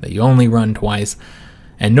Washington, that you only run twice.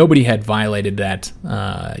 And nobody had violated that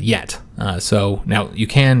yet. So now you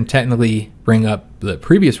can technically bring up the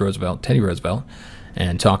previous Roosevelt, Teddy Roosevelt,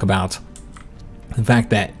 and talk about the fact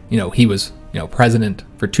that, he was, president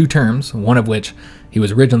for 2 terms, one of which he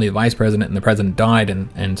was originally the vice president and the president died,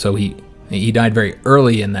 and so he He died very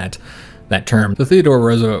early in that term. So Theodore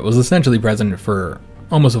Roosevelt was essentially president for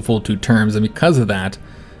almost a full 2 terms, and because of that,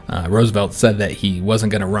 Roosevelt said that he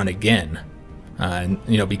wasn't going to run again,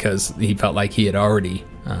 because he felt like he had already,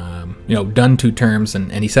 done 2 terms,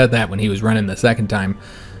 and he said that when he was running the second time,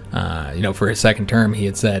 for his second term, he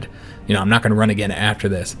had said, I'm not going to run again after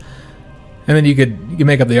this. And then you could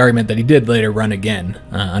make up the argument that he did later run again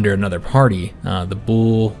under another party,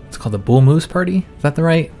 it's called the Bull Moose Party. Is that the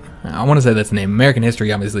right? I want to say that's the name. American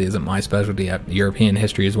history obviously isn't my specialty. European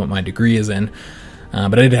history is what my degree is in.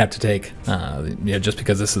 But I did have to take, just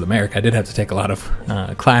because this is America, I did have to take a lot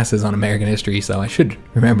of classes on American history, so I should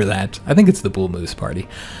remember that. I think it's the Bull Moose Party.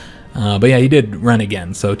 But yeah, he did run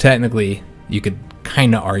again, so technically you could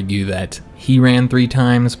kind of argue that he ran 3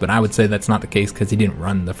 times, but I would say that's not the case because he didn't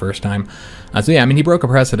run the first time. So yeah, I mean, he broke a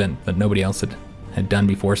precedent that nobody else had done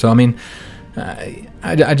before. So I mean,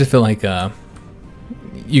 I just feel like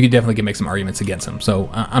you could definitely make some arguments against him. So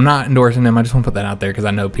I'm not endorsing him. I just want to put that out there because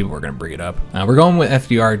I know people are going to bring it up. We're going with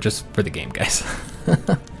FDR just for the game, guys.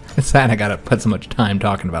 It's sad I got to put so much time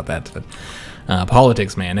talking about that. But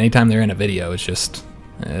politics, man, anytime they're in a video, it's just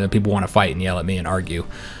people want to fight and yell at me and argue.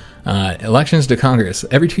 Elections to Congress.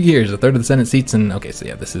 Every 2 years, a third of the Senate seats. And okay, so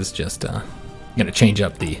yeah, this is just going to change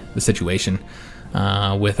up the situation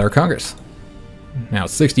with our Congress. Now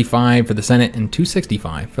it's 65 for the Senate and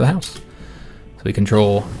 265 for the House. So we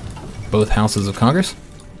control both houses of Congress.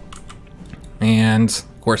 And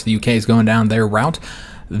of course, the UK is going down their route.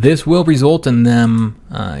 This will result in them,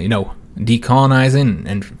 decolonizing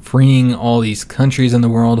and freeing all these countries in the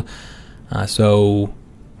world. So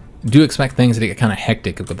do expect things to get kind of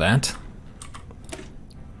hectic with that.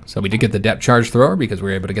 So we did get the depth charge thrower because we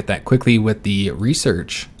were able to get that quickly with the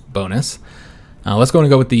research bonus. Let's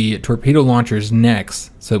go with the torpedo launchers next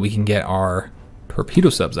so we can get our torpedo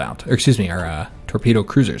subs out, or excuse me, our torpedo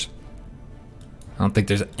cruisers. I don't think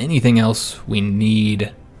there's anything else we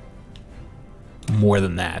need more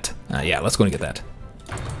than that. Yeah, let's go and get that.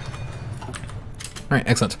 All right,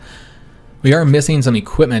 excellent. We are missing some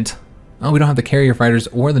equipment. Oh, we don't have the carrier fighters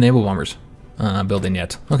or the naval bombers building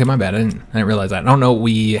yet. Okay, my bad. I didn't realize that. I don't know.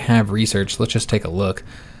 We have research. Let's just take a look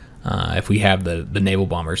if we have the naval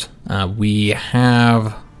bombers. We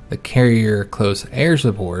have the carrier close air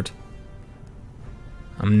support.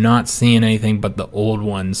 I'm not seeing anything but the old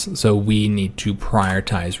ones, so we need to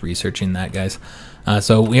prioritize researching that, guys.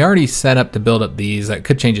 So we already set up to build up these. I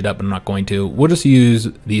could change it up, but I'm not going to. We'll just use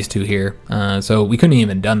these 2 here. So we couldn't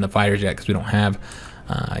even done the fighters yet because we don't have,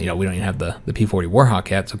 we don't even have the P-40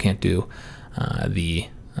 Warhawk yet, so can't do the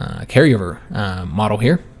carryover model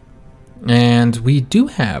here. And we do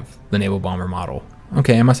have the naval bomber model.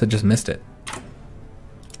 Okay, I must have just missed it. All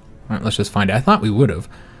right, let's just find it. I thought we would have.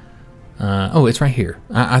 Oh, it's right here.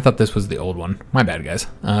 I thought this was the old one. My bad, guys.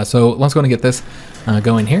 So let's go and get this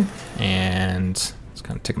going here, and let's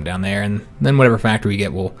kind of tick them down there, and then whatever factory we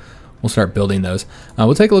get, we'll start building those.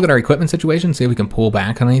 We'll take a look at our equipment situation, see if we can pull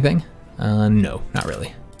back on anything. No, not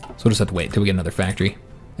really. So we'll just have to wait until we get another factory.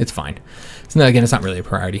 It's fine. So again, it's not really a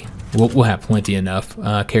priority. We'll have plenty enough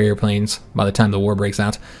carrier planes by the time the war breaks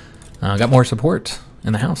out. Got more support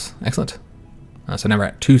in the house. Excellent. So now we're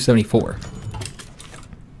at 274.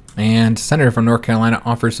 And Senator from North Carolina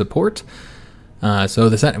offers support. So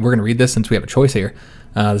we're going to read this since we have a choice here.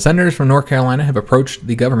 The senators from North Carolina have approached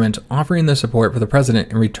the government offering their support for the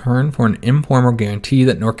president in return for an informal guarantee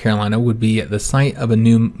that North Carolina would be at the site of a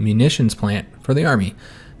new munitions plant for the Army.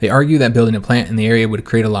 They argue that building a plant in the area would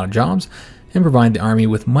create a lot of jobs and provide the Army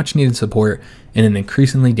with much needed support in an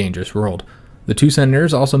increasingly dangerous world. The 2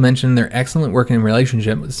 senators also mentioned their excellent working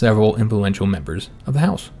relationship with several influential members of the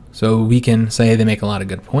House. So we can say they make a lot of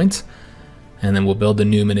good points, and then we'll build a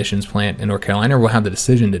new munitions plant in North Carolina, or we'll have the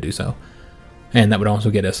decision to do so. And that would also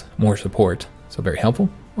get us more support. So very helpful.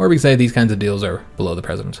 Or we can say these kinds of deals are below the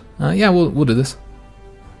president. Yeah, we'll do this.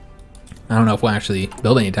 I don't know if we'll actually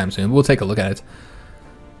build anytime soon, but we'll take a look at it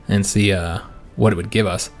and see what it would give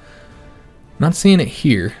us. Not seeing it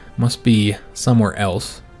here. Must be somewhere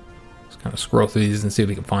else. Let's kind of scroll through these and see if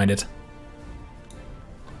we can find it.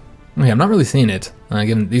 Okay, I'm not really seeing it.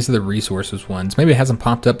 Again, these are the resources ones. Maybe it hasn't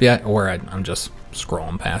popped up yet, or I'm just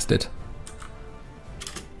scrolling past it.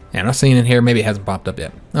 Yeah, I'm not seeing it here. Maybe it hasn't popped up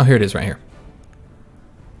yet. Oh, here it is right here.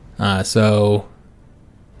 So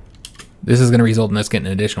this is going to result in us getting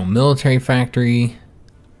an additional military factory.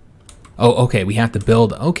 Oh, okay, we have to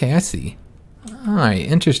build. Okay, I see. All right,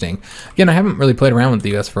 interesting. Again, I haven't really played around with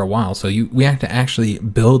the US for a while, so we have to actually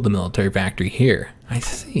build the military factory here. I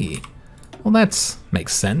see. Well, that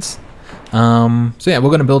makes sense. So yeah, we're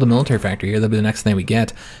going to build a military factory here. That'll be the next thing we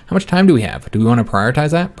get. How much time do we have? Do we want to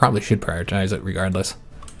prioritize that? Probably should prioritize it regardless.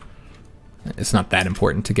 it's not that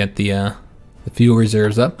important to get the fuel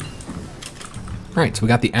reserves up. All right, so we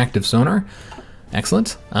got the active sonar.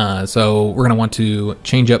 Excellent. So we're gonna want to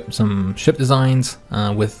change up some ship designs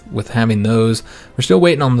with having those. We're still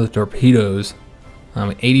waiting on the torpedoes.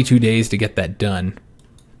 82 days to get that done.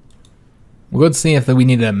 We'll go and see if we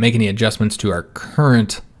need to make any adjustments to our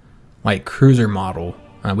current light cruiser model.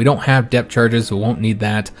 We don't have depth charges, so we won't need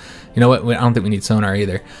that. You know what? I don't think we need sonar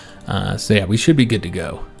either. So yeah, we should be good to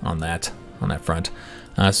go on that front.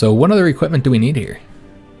 So what other equipment do we need here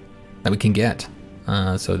that we can get?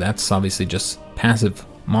 So that's obviously just passive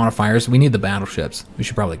modifiers. We need the battleships. We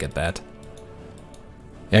should probably get that.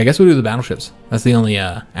 Yeah, I guess we'll do the battleships. That's the only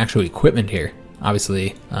actual equipment here.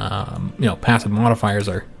 Obviously, you know, passive modifiers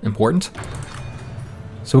are important.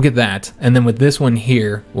 So we'll get that. And then with this one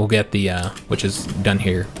here, we'll get the, which is done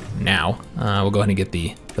here now, we'll go ahead and get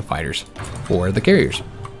the fighters for the carriers.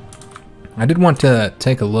 I did want to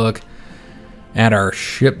take a look at our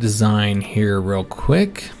ship design here real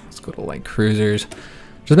quick. Let's go to light cruisers.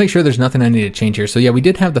 Just make sure there's nothing I need to change here. So yeah, we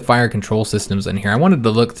did have the fire control systems in here. I wanted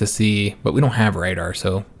to look to see, but we don't have radar,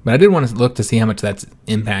 so, but I did want to look to see how much that's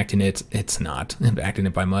impacting it. It's not impacting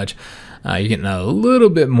it by much. You're getting a little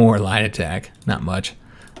bit more light attack, not much.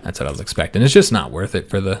 That's what I was expecting. It's just not worth it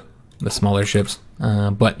for the smaller ships,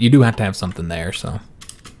 but you do have to have something there, so.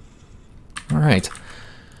 All right.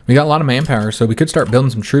 We got a lot of manpower, so we could start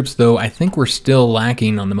building some troops, though I think we're still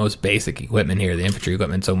lacking on the most basic equipment here, the infantry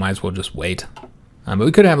equipment, so might as well just wait. But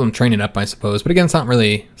we could have them training up, I suppose. But again, it's not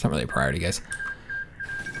really a priority, guys.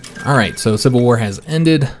 All right, so Civil War has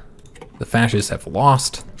ended. The fascists have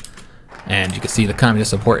lost. And you can see the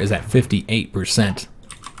communist support is at 58%.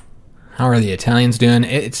 How are the Italians doing?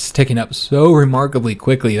 It's ticking up so remarkably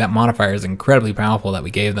quickly. That modifier is incredibly powerful that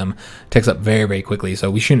we gave them. It ticks up very, very quickly.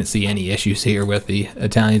 So we shouldn't see any issues here with the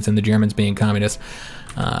Italians and the Germans being communist.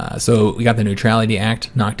 So we got the Neutrality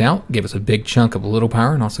Act knocked out. Gave us a big chunk of little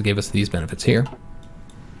power and also gave us these benefits here.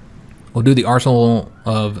 We'll do the Arsenal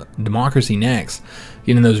of Democracy next,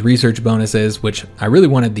 getting those research bonuses, which I really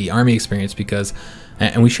wanted the army experience because,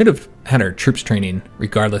 and we should have had our troops training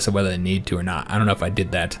regardless of whether they need to or not. I don't know if I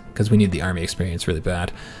did that because we need the army experience really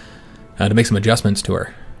bad to make some adjustments to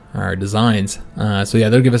our designs. So yeah,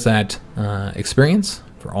 they'll give us that experience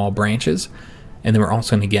for all branches. And then we're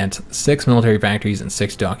also going to get 6 military factories and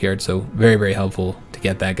 6 dockyards. So very, very helpful to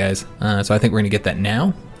get that, guys. So I think we're going to get that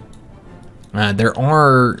now. There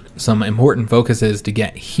are some important focuses to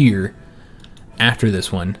get here after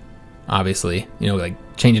this one, obviously. You know, like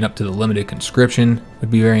changing up to the limited conscription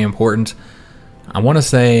would be very important. I want to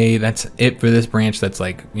say that's it for this branch. That's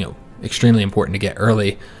like, you know, extremely important to get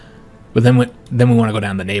early. But then we want to go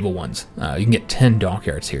down the naval ones. You can get 10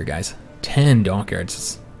 dockyards here, guys. 10 dockyards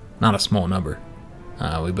is not a small number.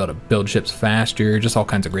 We build ships faster, just all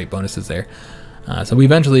kinds of great bonuses there. So we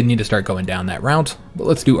eventually need to start going down that route, but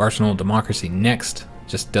let's do Arsenal Democracy next.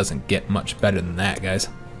 Just doesn't get much better than that, guys.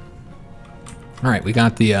 All right, we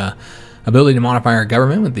got the ability to modify our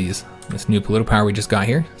government with this new political power we just got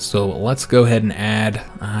here. So let's go ahead and add,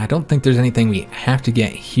 I don't think there's anything we have to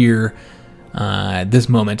get here at this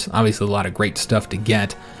moment. Obviously a lot of great stuff to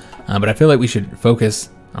get, but I feel like we should focus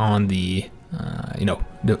on the,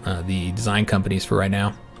 the design companies for right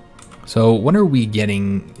now. So what are we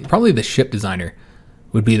getting? Probably the ship designer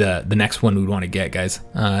would be the next one we'd want to get, guys.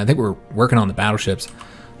 I think we're working on the battleships.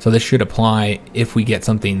 So this should apply if we get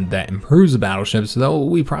something that improves the battleships, though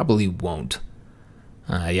we probably won't.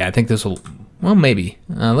 Yeah, I think this will, well, maybe.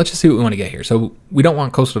 Let's just see what we want to get here. So we don't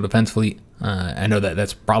want coastal defense fleet. I know that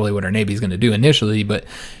that's probably what our Navy is going to do initially, but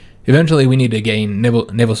eventually we need to gain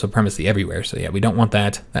naval supremacy everywhere. So yeah, we don't want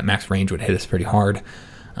that. That max range would hit us pretty hard.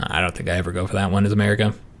 I don't think I ever go for that one as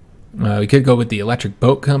America. We could go with the electric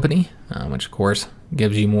boat company, which of course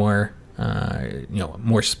gives you more,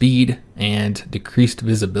 more speed and decreased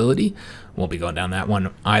visibility. Won't be going down that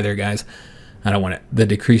one either, guys. I don't want it. The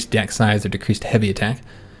decreased deck size or decreased heavy attack.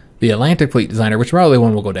 The Atlantic Fleet Designer, which probably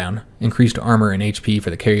one will go down. Increased armor and HP for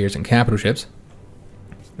the carriers and capital ships.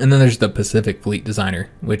 And then there's the Pacific Fleet Designer,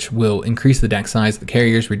 which will increase the deck size of the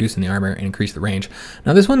carriers, reducing the armor, and increase the range.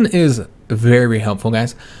 Now this one is very, very helpful,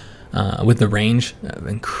 guys. With the range,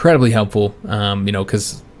 incredibly helpful,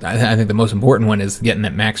 because I think the most important one is getting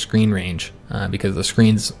that max screen range, because the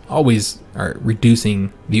screens always are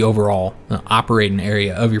reducing the overall operating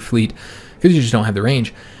area of your fleet, because you just don't have the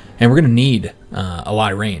range, and we're going to need a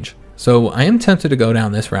lot of range. So I am tempted to go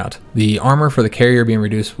down this route. The armor for the carrier being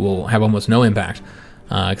reduced will have almost no impact,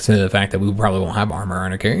 considering the fact that we probably won't have armor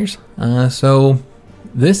on our carriers. So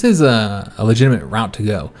this is a legitimate route to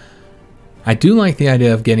go. I do like the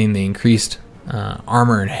idea of getting the increased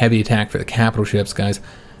armor and heavy attack for the capital ships, guys.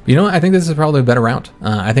 You know what? I think this is probably a better route.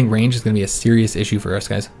 I think range is going to be a serious issue for us,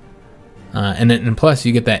 guys. And plus,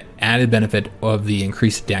 you get that added benefit of the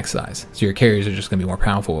increased deck size. So your carriers are just going to be more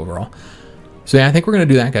powerful overall. So yeah, I think we're going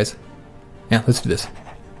to do that, guys. Yeah, let's do this.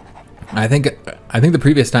 I think the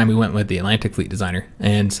previous time we went with the Atlantic Fleet Designer,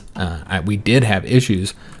 and we did have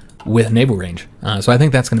issues with naval range. So I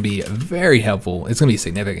think that's going to be very helpful. It's going to be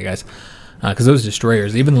significant, guys, because those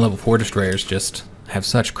destroyers, even the level 4 destroyers, just have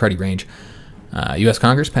such cruddy range. U.S.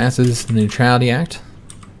 Congress passes the Neutrality Act.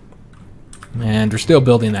 And we're still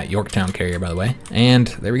building that Yorktown carrier, by the way. And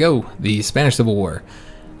there we go. The Spanish Civil War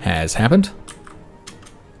has happened.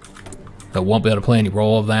 But won't be able to play any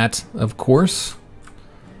role of that, of course.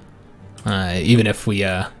 Even if we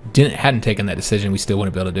hadn't taken that decision, we still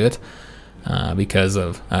wouldn't be able to do it because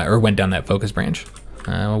of, or went down that focus branch.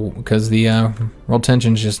 Because the world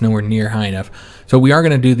tension is just nowhere near high enough. So we are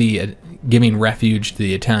going to do the giving refuge to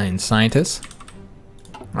the Italian scientists.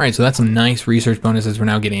 All right, so that's some nice research bonuses. We're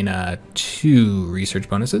now getting 2 research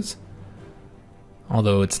bonuses.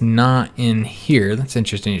 Although it's not in here. That's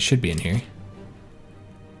interesting. It should be in here.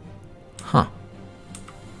 Huh.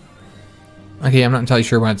 Okay, I'm not entirely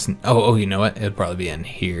sure why it's... Oh, you know what? It would probably be in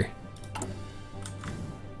here.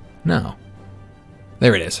 No.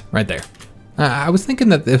 There it is, right there. I was thinking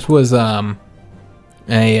that this was a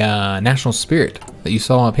national spirit that you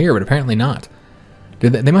saw up here, but apparently not.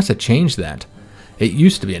 They must have changed that. It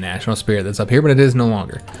used to be a national spirit that's up here, but it is no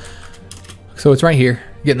longer. So it's right here,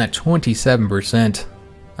 getting that 27%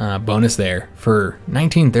 bonus there for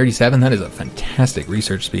 1937. That is a fantastic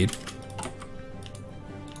research speed.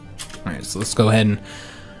 All right, so let's go ahead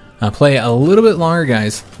and play a little bit longer,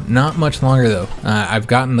 guys. Not much longer, though. I've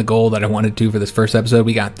gotten the goal that I wanted to for this first episode.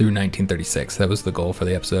 We got through 1936. That was the goal for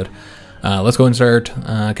the episode. Let's go and start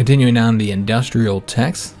continuing down the industrial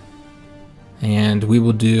techs. And we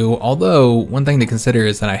will do, although one thing to consider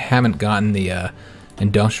is that I haven't gotten the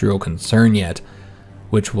industrial concern yet,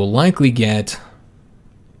 which will likely get,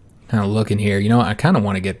 kind of looking here, you know, I kind of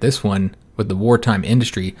want to get this one with the wartime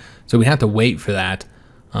industry. So we have to wait for that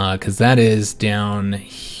because that is down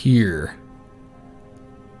here.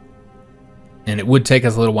 And it would take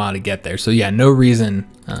us a little while to get there. So yeah, no reason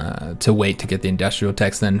to wait to get the industrial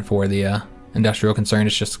techs then for the industrial concern.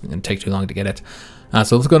 It's just going to take too long to get it.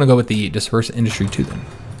 So let's go with the dispersed industry 2 then.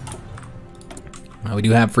 We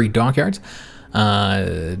do have free dockyards.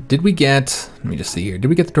 Did we get, let me just see here. Did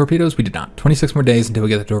we get the torpedoes? We did not. 26 more days until we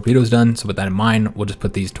get the torpedoes done. So with that in mind, we'll just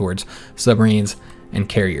put these towards submarines and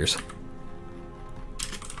carriers.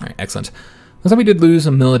 All right, excellent. Looks like we did lose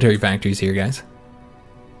some military factories here, guys.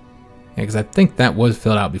 Yeah, because I think that was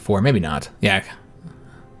filled out before. Maybe not. Yeah,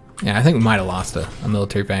 I think we might have lost a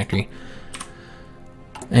military factory.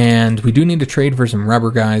 And we do need to trade for some rubber,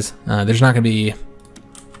 guys. There's not going to be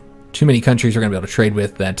too many countries we're going to be able to trade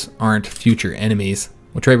with that aren't future enemies.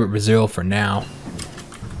 We'll trade with Brazil for now.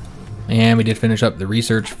 And we did finish up the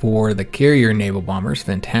research for the carrier naval bombers.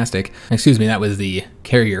 Fantastic. Excuse me, that was the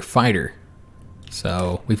carrier fighter.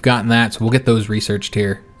 So we've gotten that. So we'll get those researched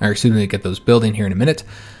here. Or excuse me, get those building here in a minute.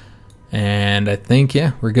 And I think,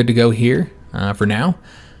 yeah, we're good to go here for now.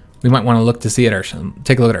 We might want to look to see at our,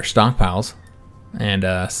 take a look at our stockpiles.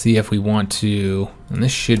 And see if we want to, and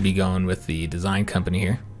this should be going with the design company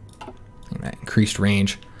here. That increased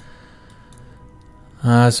range.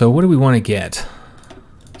 So what do we want to get?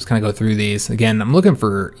 Just kind of go through these. Again, I'm looking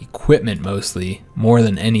for equipment mostly, more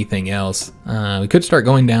than anything else. We could start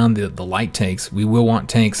going down the light tanks. We will want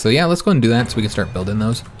tanks. So yeah, let's go ahead and do that so we can start building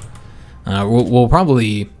those. We'll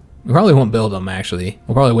probably won't build them, actually.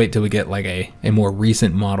 We'll probably wait till we get like a more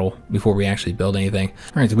recent model before we actually build anything.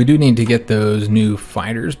 All right, so we do need to get those new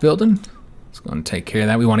fighters building. Let's go and take care of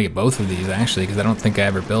that. We want to get both of these, actually, because I don't think I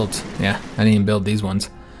ever built. Yeah, I didn't even build these ones.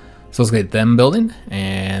 So let's get them building,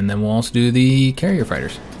 and then we'll also do the carrier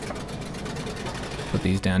fighters. Put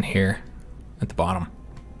these down here at the bottom.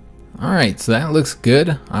 All right, so that looks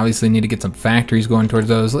good. Obviously need to get some factories going towards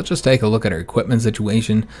those. Let's just take a look at our equipment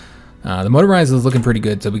situation. The motorized is looking pretty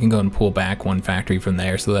good, so we can go and pull back one factory from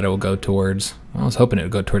there so that it will go towards, well, I was hoping it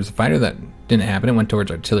would go towards the fighter. That didn't happen. It went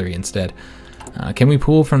towards artillery instead. Can we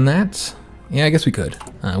pull from that? Yeah, I guess we could.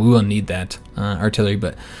 We will need that artillery,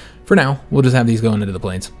 but for now, we'll just have these going into the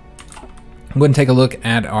planes. I'm going to take a look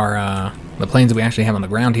at our the planes that we actually have on the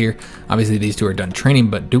ground here. Obviously, these 2 are done training,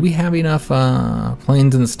 but do we have enough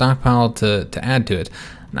planes in the stockpile to add to it?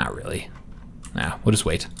 Not really. Nah, we'll just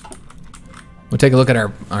wait. We'll take a look at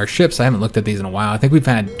our ships. I haven't looked at these in a while. I think we've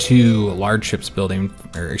had 2 large ships building,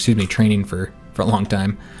 or excuse me, training for a long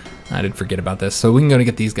time. I did forget about this. So we can go to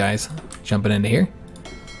get these guys jumping into here.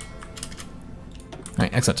 All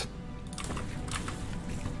right, excellent.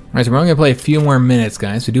 Alright, so we're only going to play a few more minutes,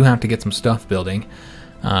 guys. We do have to get some stuff building.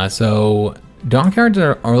 So dockyards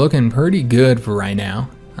are looking pretty good for right now.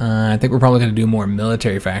 I think we're probably going to do more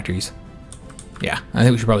military factories. Yeah, I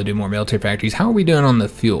think we should probably do more military factories. How are we doing on the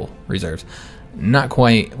fuel reserves? Not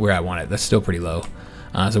quite where I want it. That's still pretty low.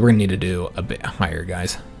 So we're going to need to do a bit higher,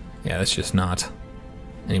 guys. Yeah, that's just not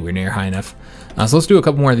anywhere near high enough. So let's do a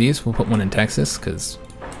couple more of these. We'll put one in Texas, because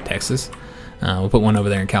Texas. We'll put one over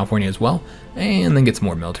there in California as well. And then get some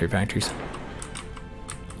more military factories.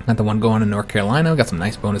 Got the one going in North Carolina. Got some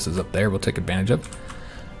nice bonuses up there we'll take advantage of.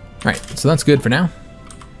 Alright, so that's good for now.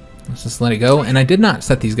 Let's just let it go. And I did not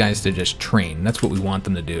set these guys to just train. That's what we want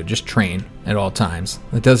them to do. Just train at all times.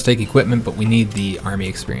 It does take equipment, but we need the army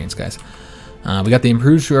experience, guys. We got the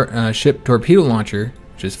improved ship torpedo launcher,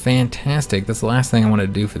 which is fantastic. That's the last thing I wanted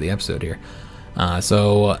to do for the episode here.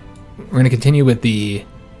 So we're going to continue with the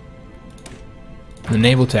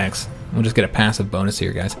naval techs. We'll just get a passive bonus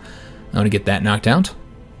here, guys. I want to get that knocked out.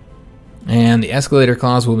 And the escalator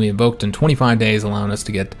clause will be invoked in 25 days, allowing us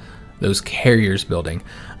to get those carriers building.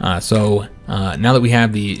 So now that we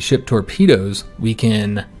have the ship torpedoes, we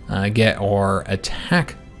can get our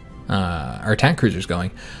attack cruisers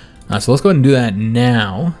going. So let's go ahead and do that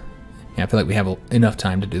now. Yeah, I feel like we have enough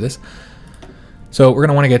time to do this. So we're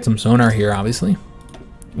gonna want to get some sonar here, obviously.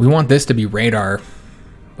 We want this to be radar,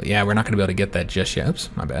 but yeah, we're not gonna be able to get that just yet. Oops,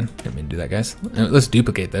 my bad. Didn't mean to do that, guys. Let's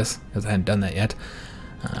duplicate this, because I hadn't done that yet.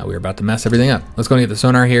 We were about to mess everything up. Let's go and get the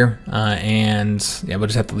sonar here, and yeah, we'll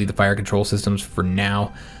just have to leave the fire control systems for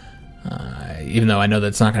now, even though I know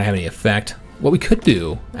that's not going to have any effect. What we could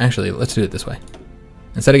do, actually, let's do it this way.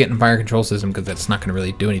 Instead of getting fire control system, because that's not going to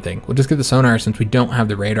really do anything, we'll just get the sonar since we don't have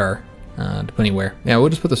the radar to put anywhere. Yeah, we'll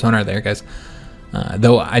just put the sonar there, guys.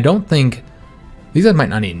 Though I don't think, these guys might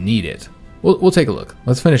not even need it. We'll take a look.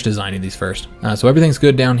 Let's finish designing these first. So everything's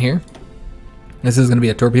good down here. This is going to be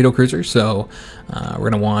a torpedo cruiser, so we're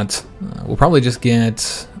going to want, we'll probably just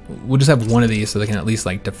get, we'll just have one of these so they can at least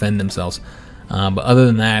like defend themselves. But other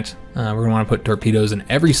than that, we're going to want to put torpedoes in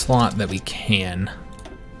every slot that we can.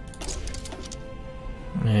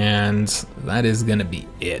 And that is going to be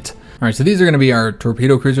it. All right, so these are going to be our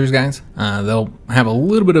torpedo cruisers, guys. They'll have a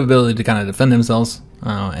little bit of ability to kind of defend themselves,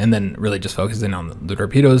 and then really just focus in on the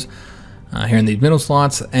torpedoes. Here in these middle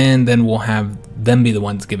slots, and then we'll have them be the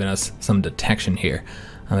ones giving us some detection here.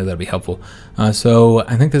 I think that'll be helpful. So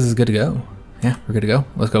I think this is good to go. Yeah, we're good to go.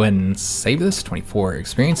 Let's go ahead and save this 24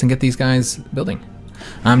 experience and get these guys building.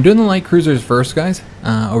 I'm doing the light cruisers first, guys,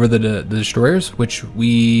 over the destroyers, which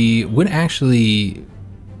we would actually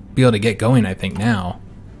be able to get going, I think, now.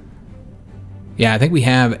 Yeah, I think we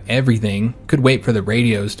have everything. Could wait for the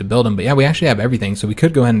radios to build them, but yeah, we actually have everything, so we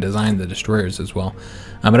could go ahead and design the destroyers as well.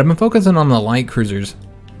 But I've been focusing on the light cruisers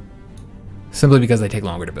simply because they take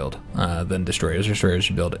longer to build than destroyers. Destroyers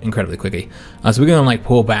should build incredibly quickly. So we're gonna like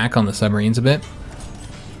pull back on the submarines a bit,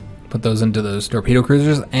 put those into those torpedo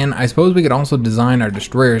cruisers, and I suppose we could also design our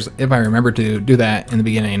destroyers if I remember to do that in the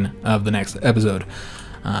beginning of the next episode.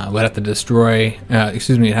 We'd have to destroy,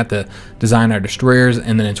 we'd have to design our destroyers,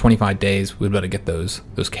 and then in 25 days, we'd be able to get those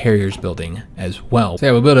carriers building as well. So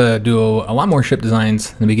yeah, we'll be able to do a lot more ship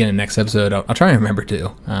designs in the beginning of next episode. I'll try and remember to.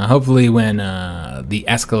 Hopefully when the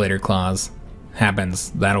escalator clause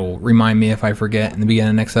happens, that'll remind me if I forget in the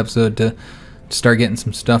beginning of next episode to start getting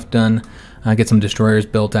some stuff done, get some destroyers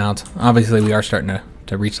built out. Obviously, we are starting to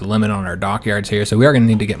reach the limit on our dockyards here, so we are going to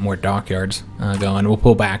need to get more dockyards going. We'll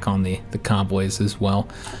pull back on the convoys as well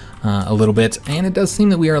a little bit, and it does seem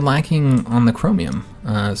that we are lacking on the chromium,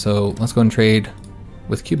 so let's go and trade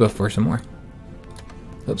with Cuba for some more.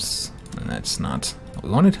 Oops, and that's not what we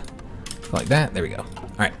wanted. Like that, there we go.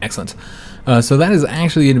 All right, excellent. So that is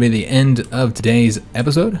actually going to be the end of today's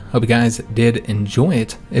episode. Hope you guys did enjoy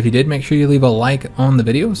it. If you did, make sure you leave a like on the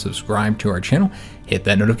video, subscribe to our channel, hit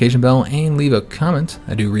that notification bell, and leave a comment.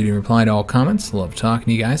 I do read and reply to all comments. Love talking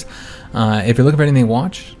to you guys. If you're looking for anything to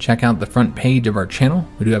watch, check out the front page of our channel.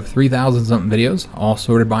 We do have 3,000 something videos, all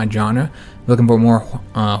sorted by genre. If you're looking for more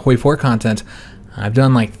HOI4 content, I've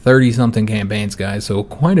done like 30 something campaigns, guys, so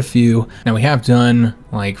quite a few. Now we have done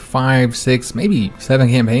like 5, 6, maybe 7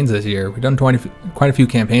 campaigns this year. We've done quite a few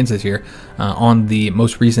campaigns this year on the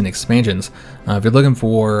most recent expansions. If you're looking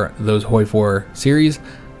for those HOI4 series,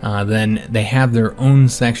 then they have their own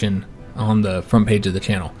section on the front page of the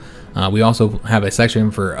channel. We also have a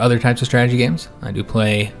section for other types of strategy games. I do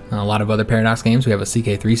play a lot of other Paradox games. We have a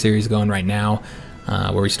CK3 series going right now,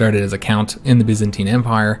 where we started as a count in the Byzantine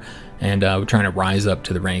Empire, and we're trying to rise up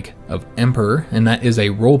to the rank of Emperor, and that is a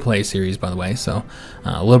role-play series, by the way, so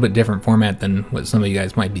a little bit different format than what some of you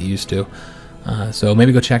guys might be used to. So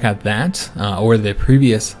maybe go check out that, or the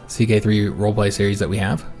previous CK3 roleplay series that we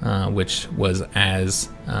have, which was as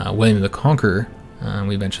William the Conqueror.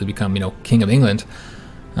 We eventually become, King of England.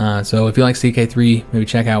 So if you like CK3, maybe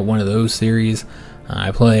check out one of those series.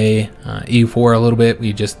 I play E4 a little bit.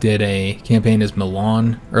 We just did a campaign as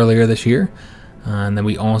Milan earlier this year. And then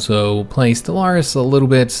we also play Stellaris a little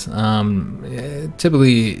bit. It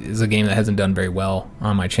typically is a game that hasn't done very well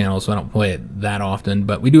on my channel, so I don't play it that often.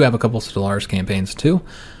 But we do have a couple Stellaris campaigns too.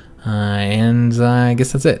 And I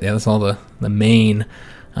guess that's it. Yeah, that's all the main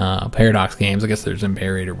Paradox games. I guess there's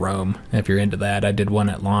Imperator Rome, if you're into that. I did one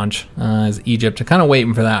at launch as Egypt. I'm kind of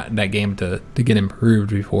waiting for that game to get improved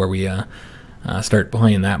before we start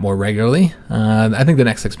playing that more regularly. I think the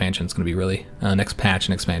next expansion is going to be really, next patch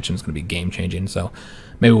and expansion is going to be game changing, so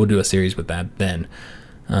maybe we'll do a series with that then.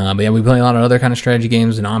 But yeah, we play a lot of other kind of strategy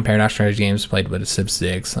games, non-Paradox strategy games, played a bit of Civ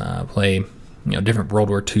 6, play different World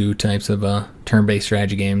War II types of turn-based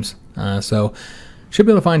strategy games. So should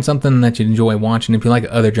be able to find something that you enjoy watching. If you like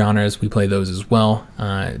other genres, we play those as well.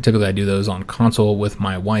 Typically I do those on console with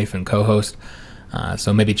my wife and co-host.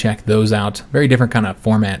 So maybe check those out. Very different kind of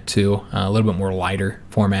format too. A little bit more lighter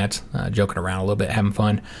format, joking around a little bit, having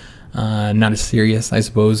fun. Not as serious, I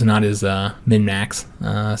suppose, not as min-max.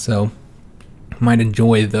 So might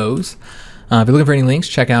enjoy those. If you're looking for any links,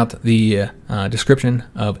 check out the description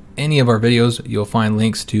of any of our videos. You'll find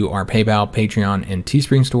links to our PayPal, Patreon, and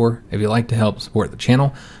Teespring store if you'd like to help support the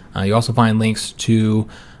channel. You also find links to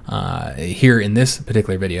here in this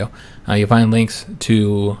particular video, you'll find links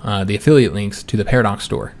to the affiliate links to the Paradox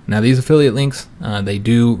store. Now these affiliate links, they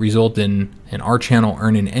do result in our channel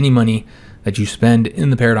earning any money that you spend in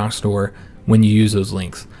the Paradox store when you use those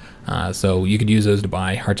links. So you could use those to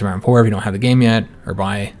buy Hearts of Iron 4 if you don't have the game yet, or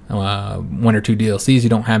buy 1 or 2 DLCs you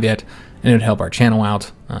don't have yet, and it would help our channel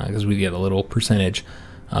out because we get a little percentage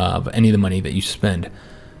of any of the money that you spend.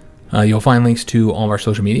 You'll find links to all of our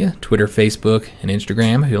social media, Twitter, Facebook, and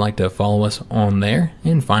Instagram if you'd like to follow us on there.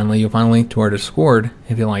 And finally, you'll find a link to our Discord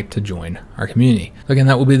if you'd like to join our community. So again,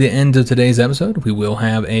 that will be the end of today's episode. We will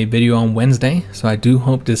have a video on Wednesday, so I do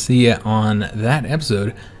hope to see you on that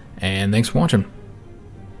episode. And thanks for watching.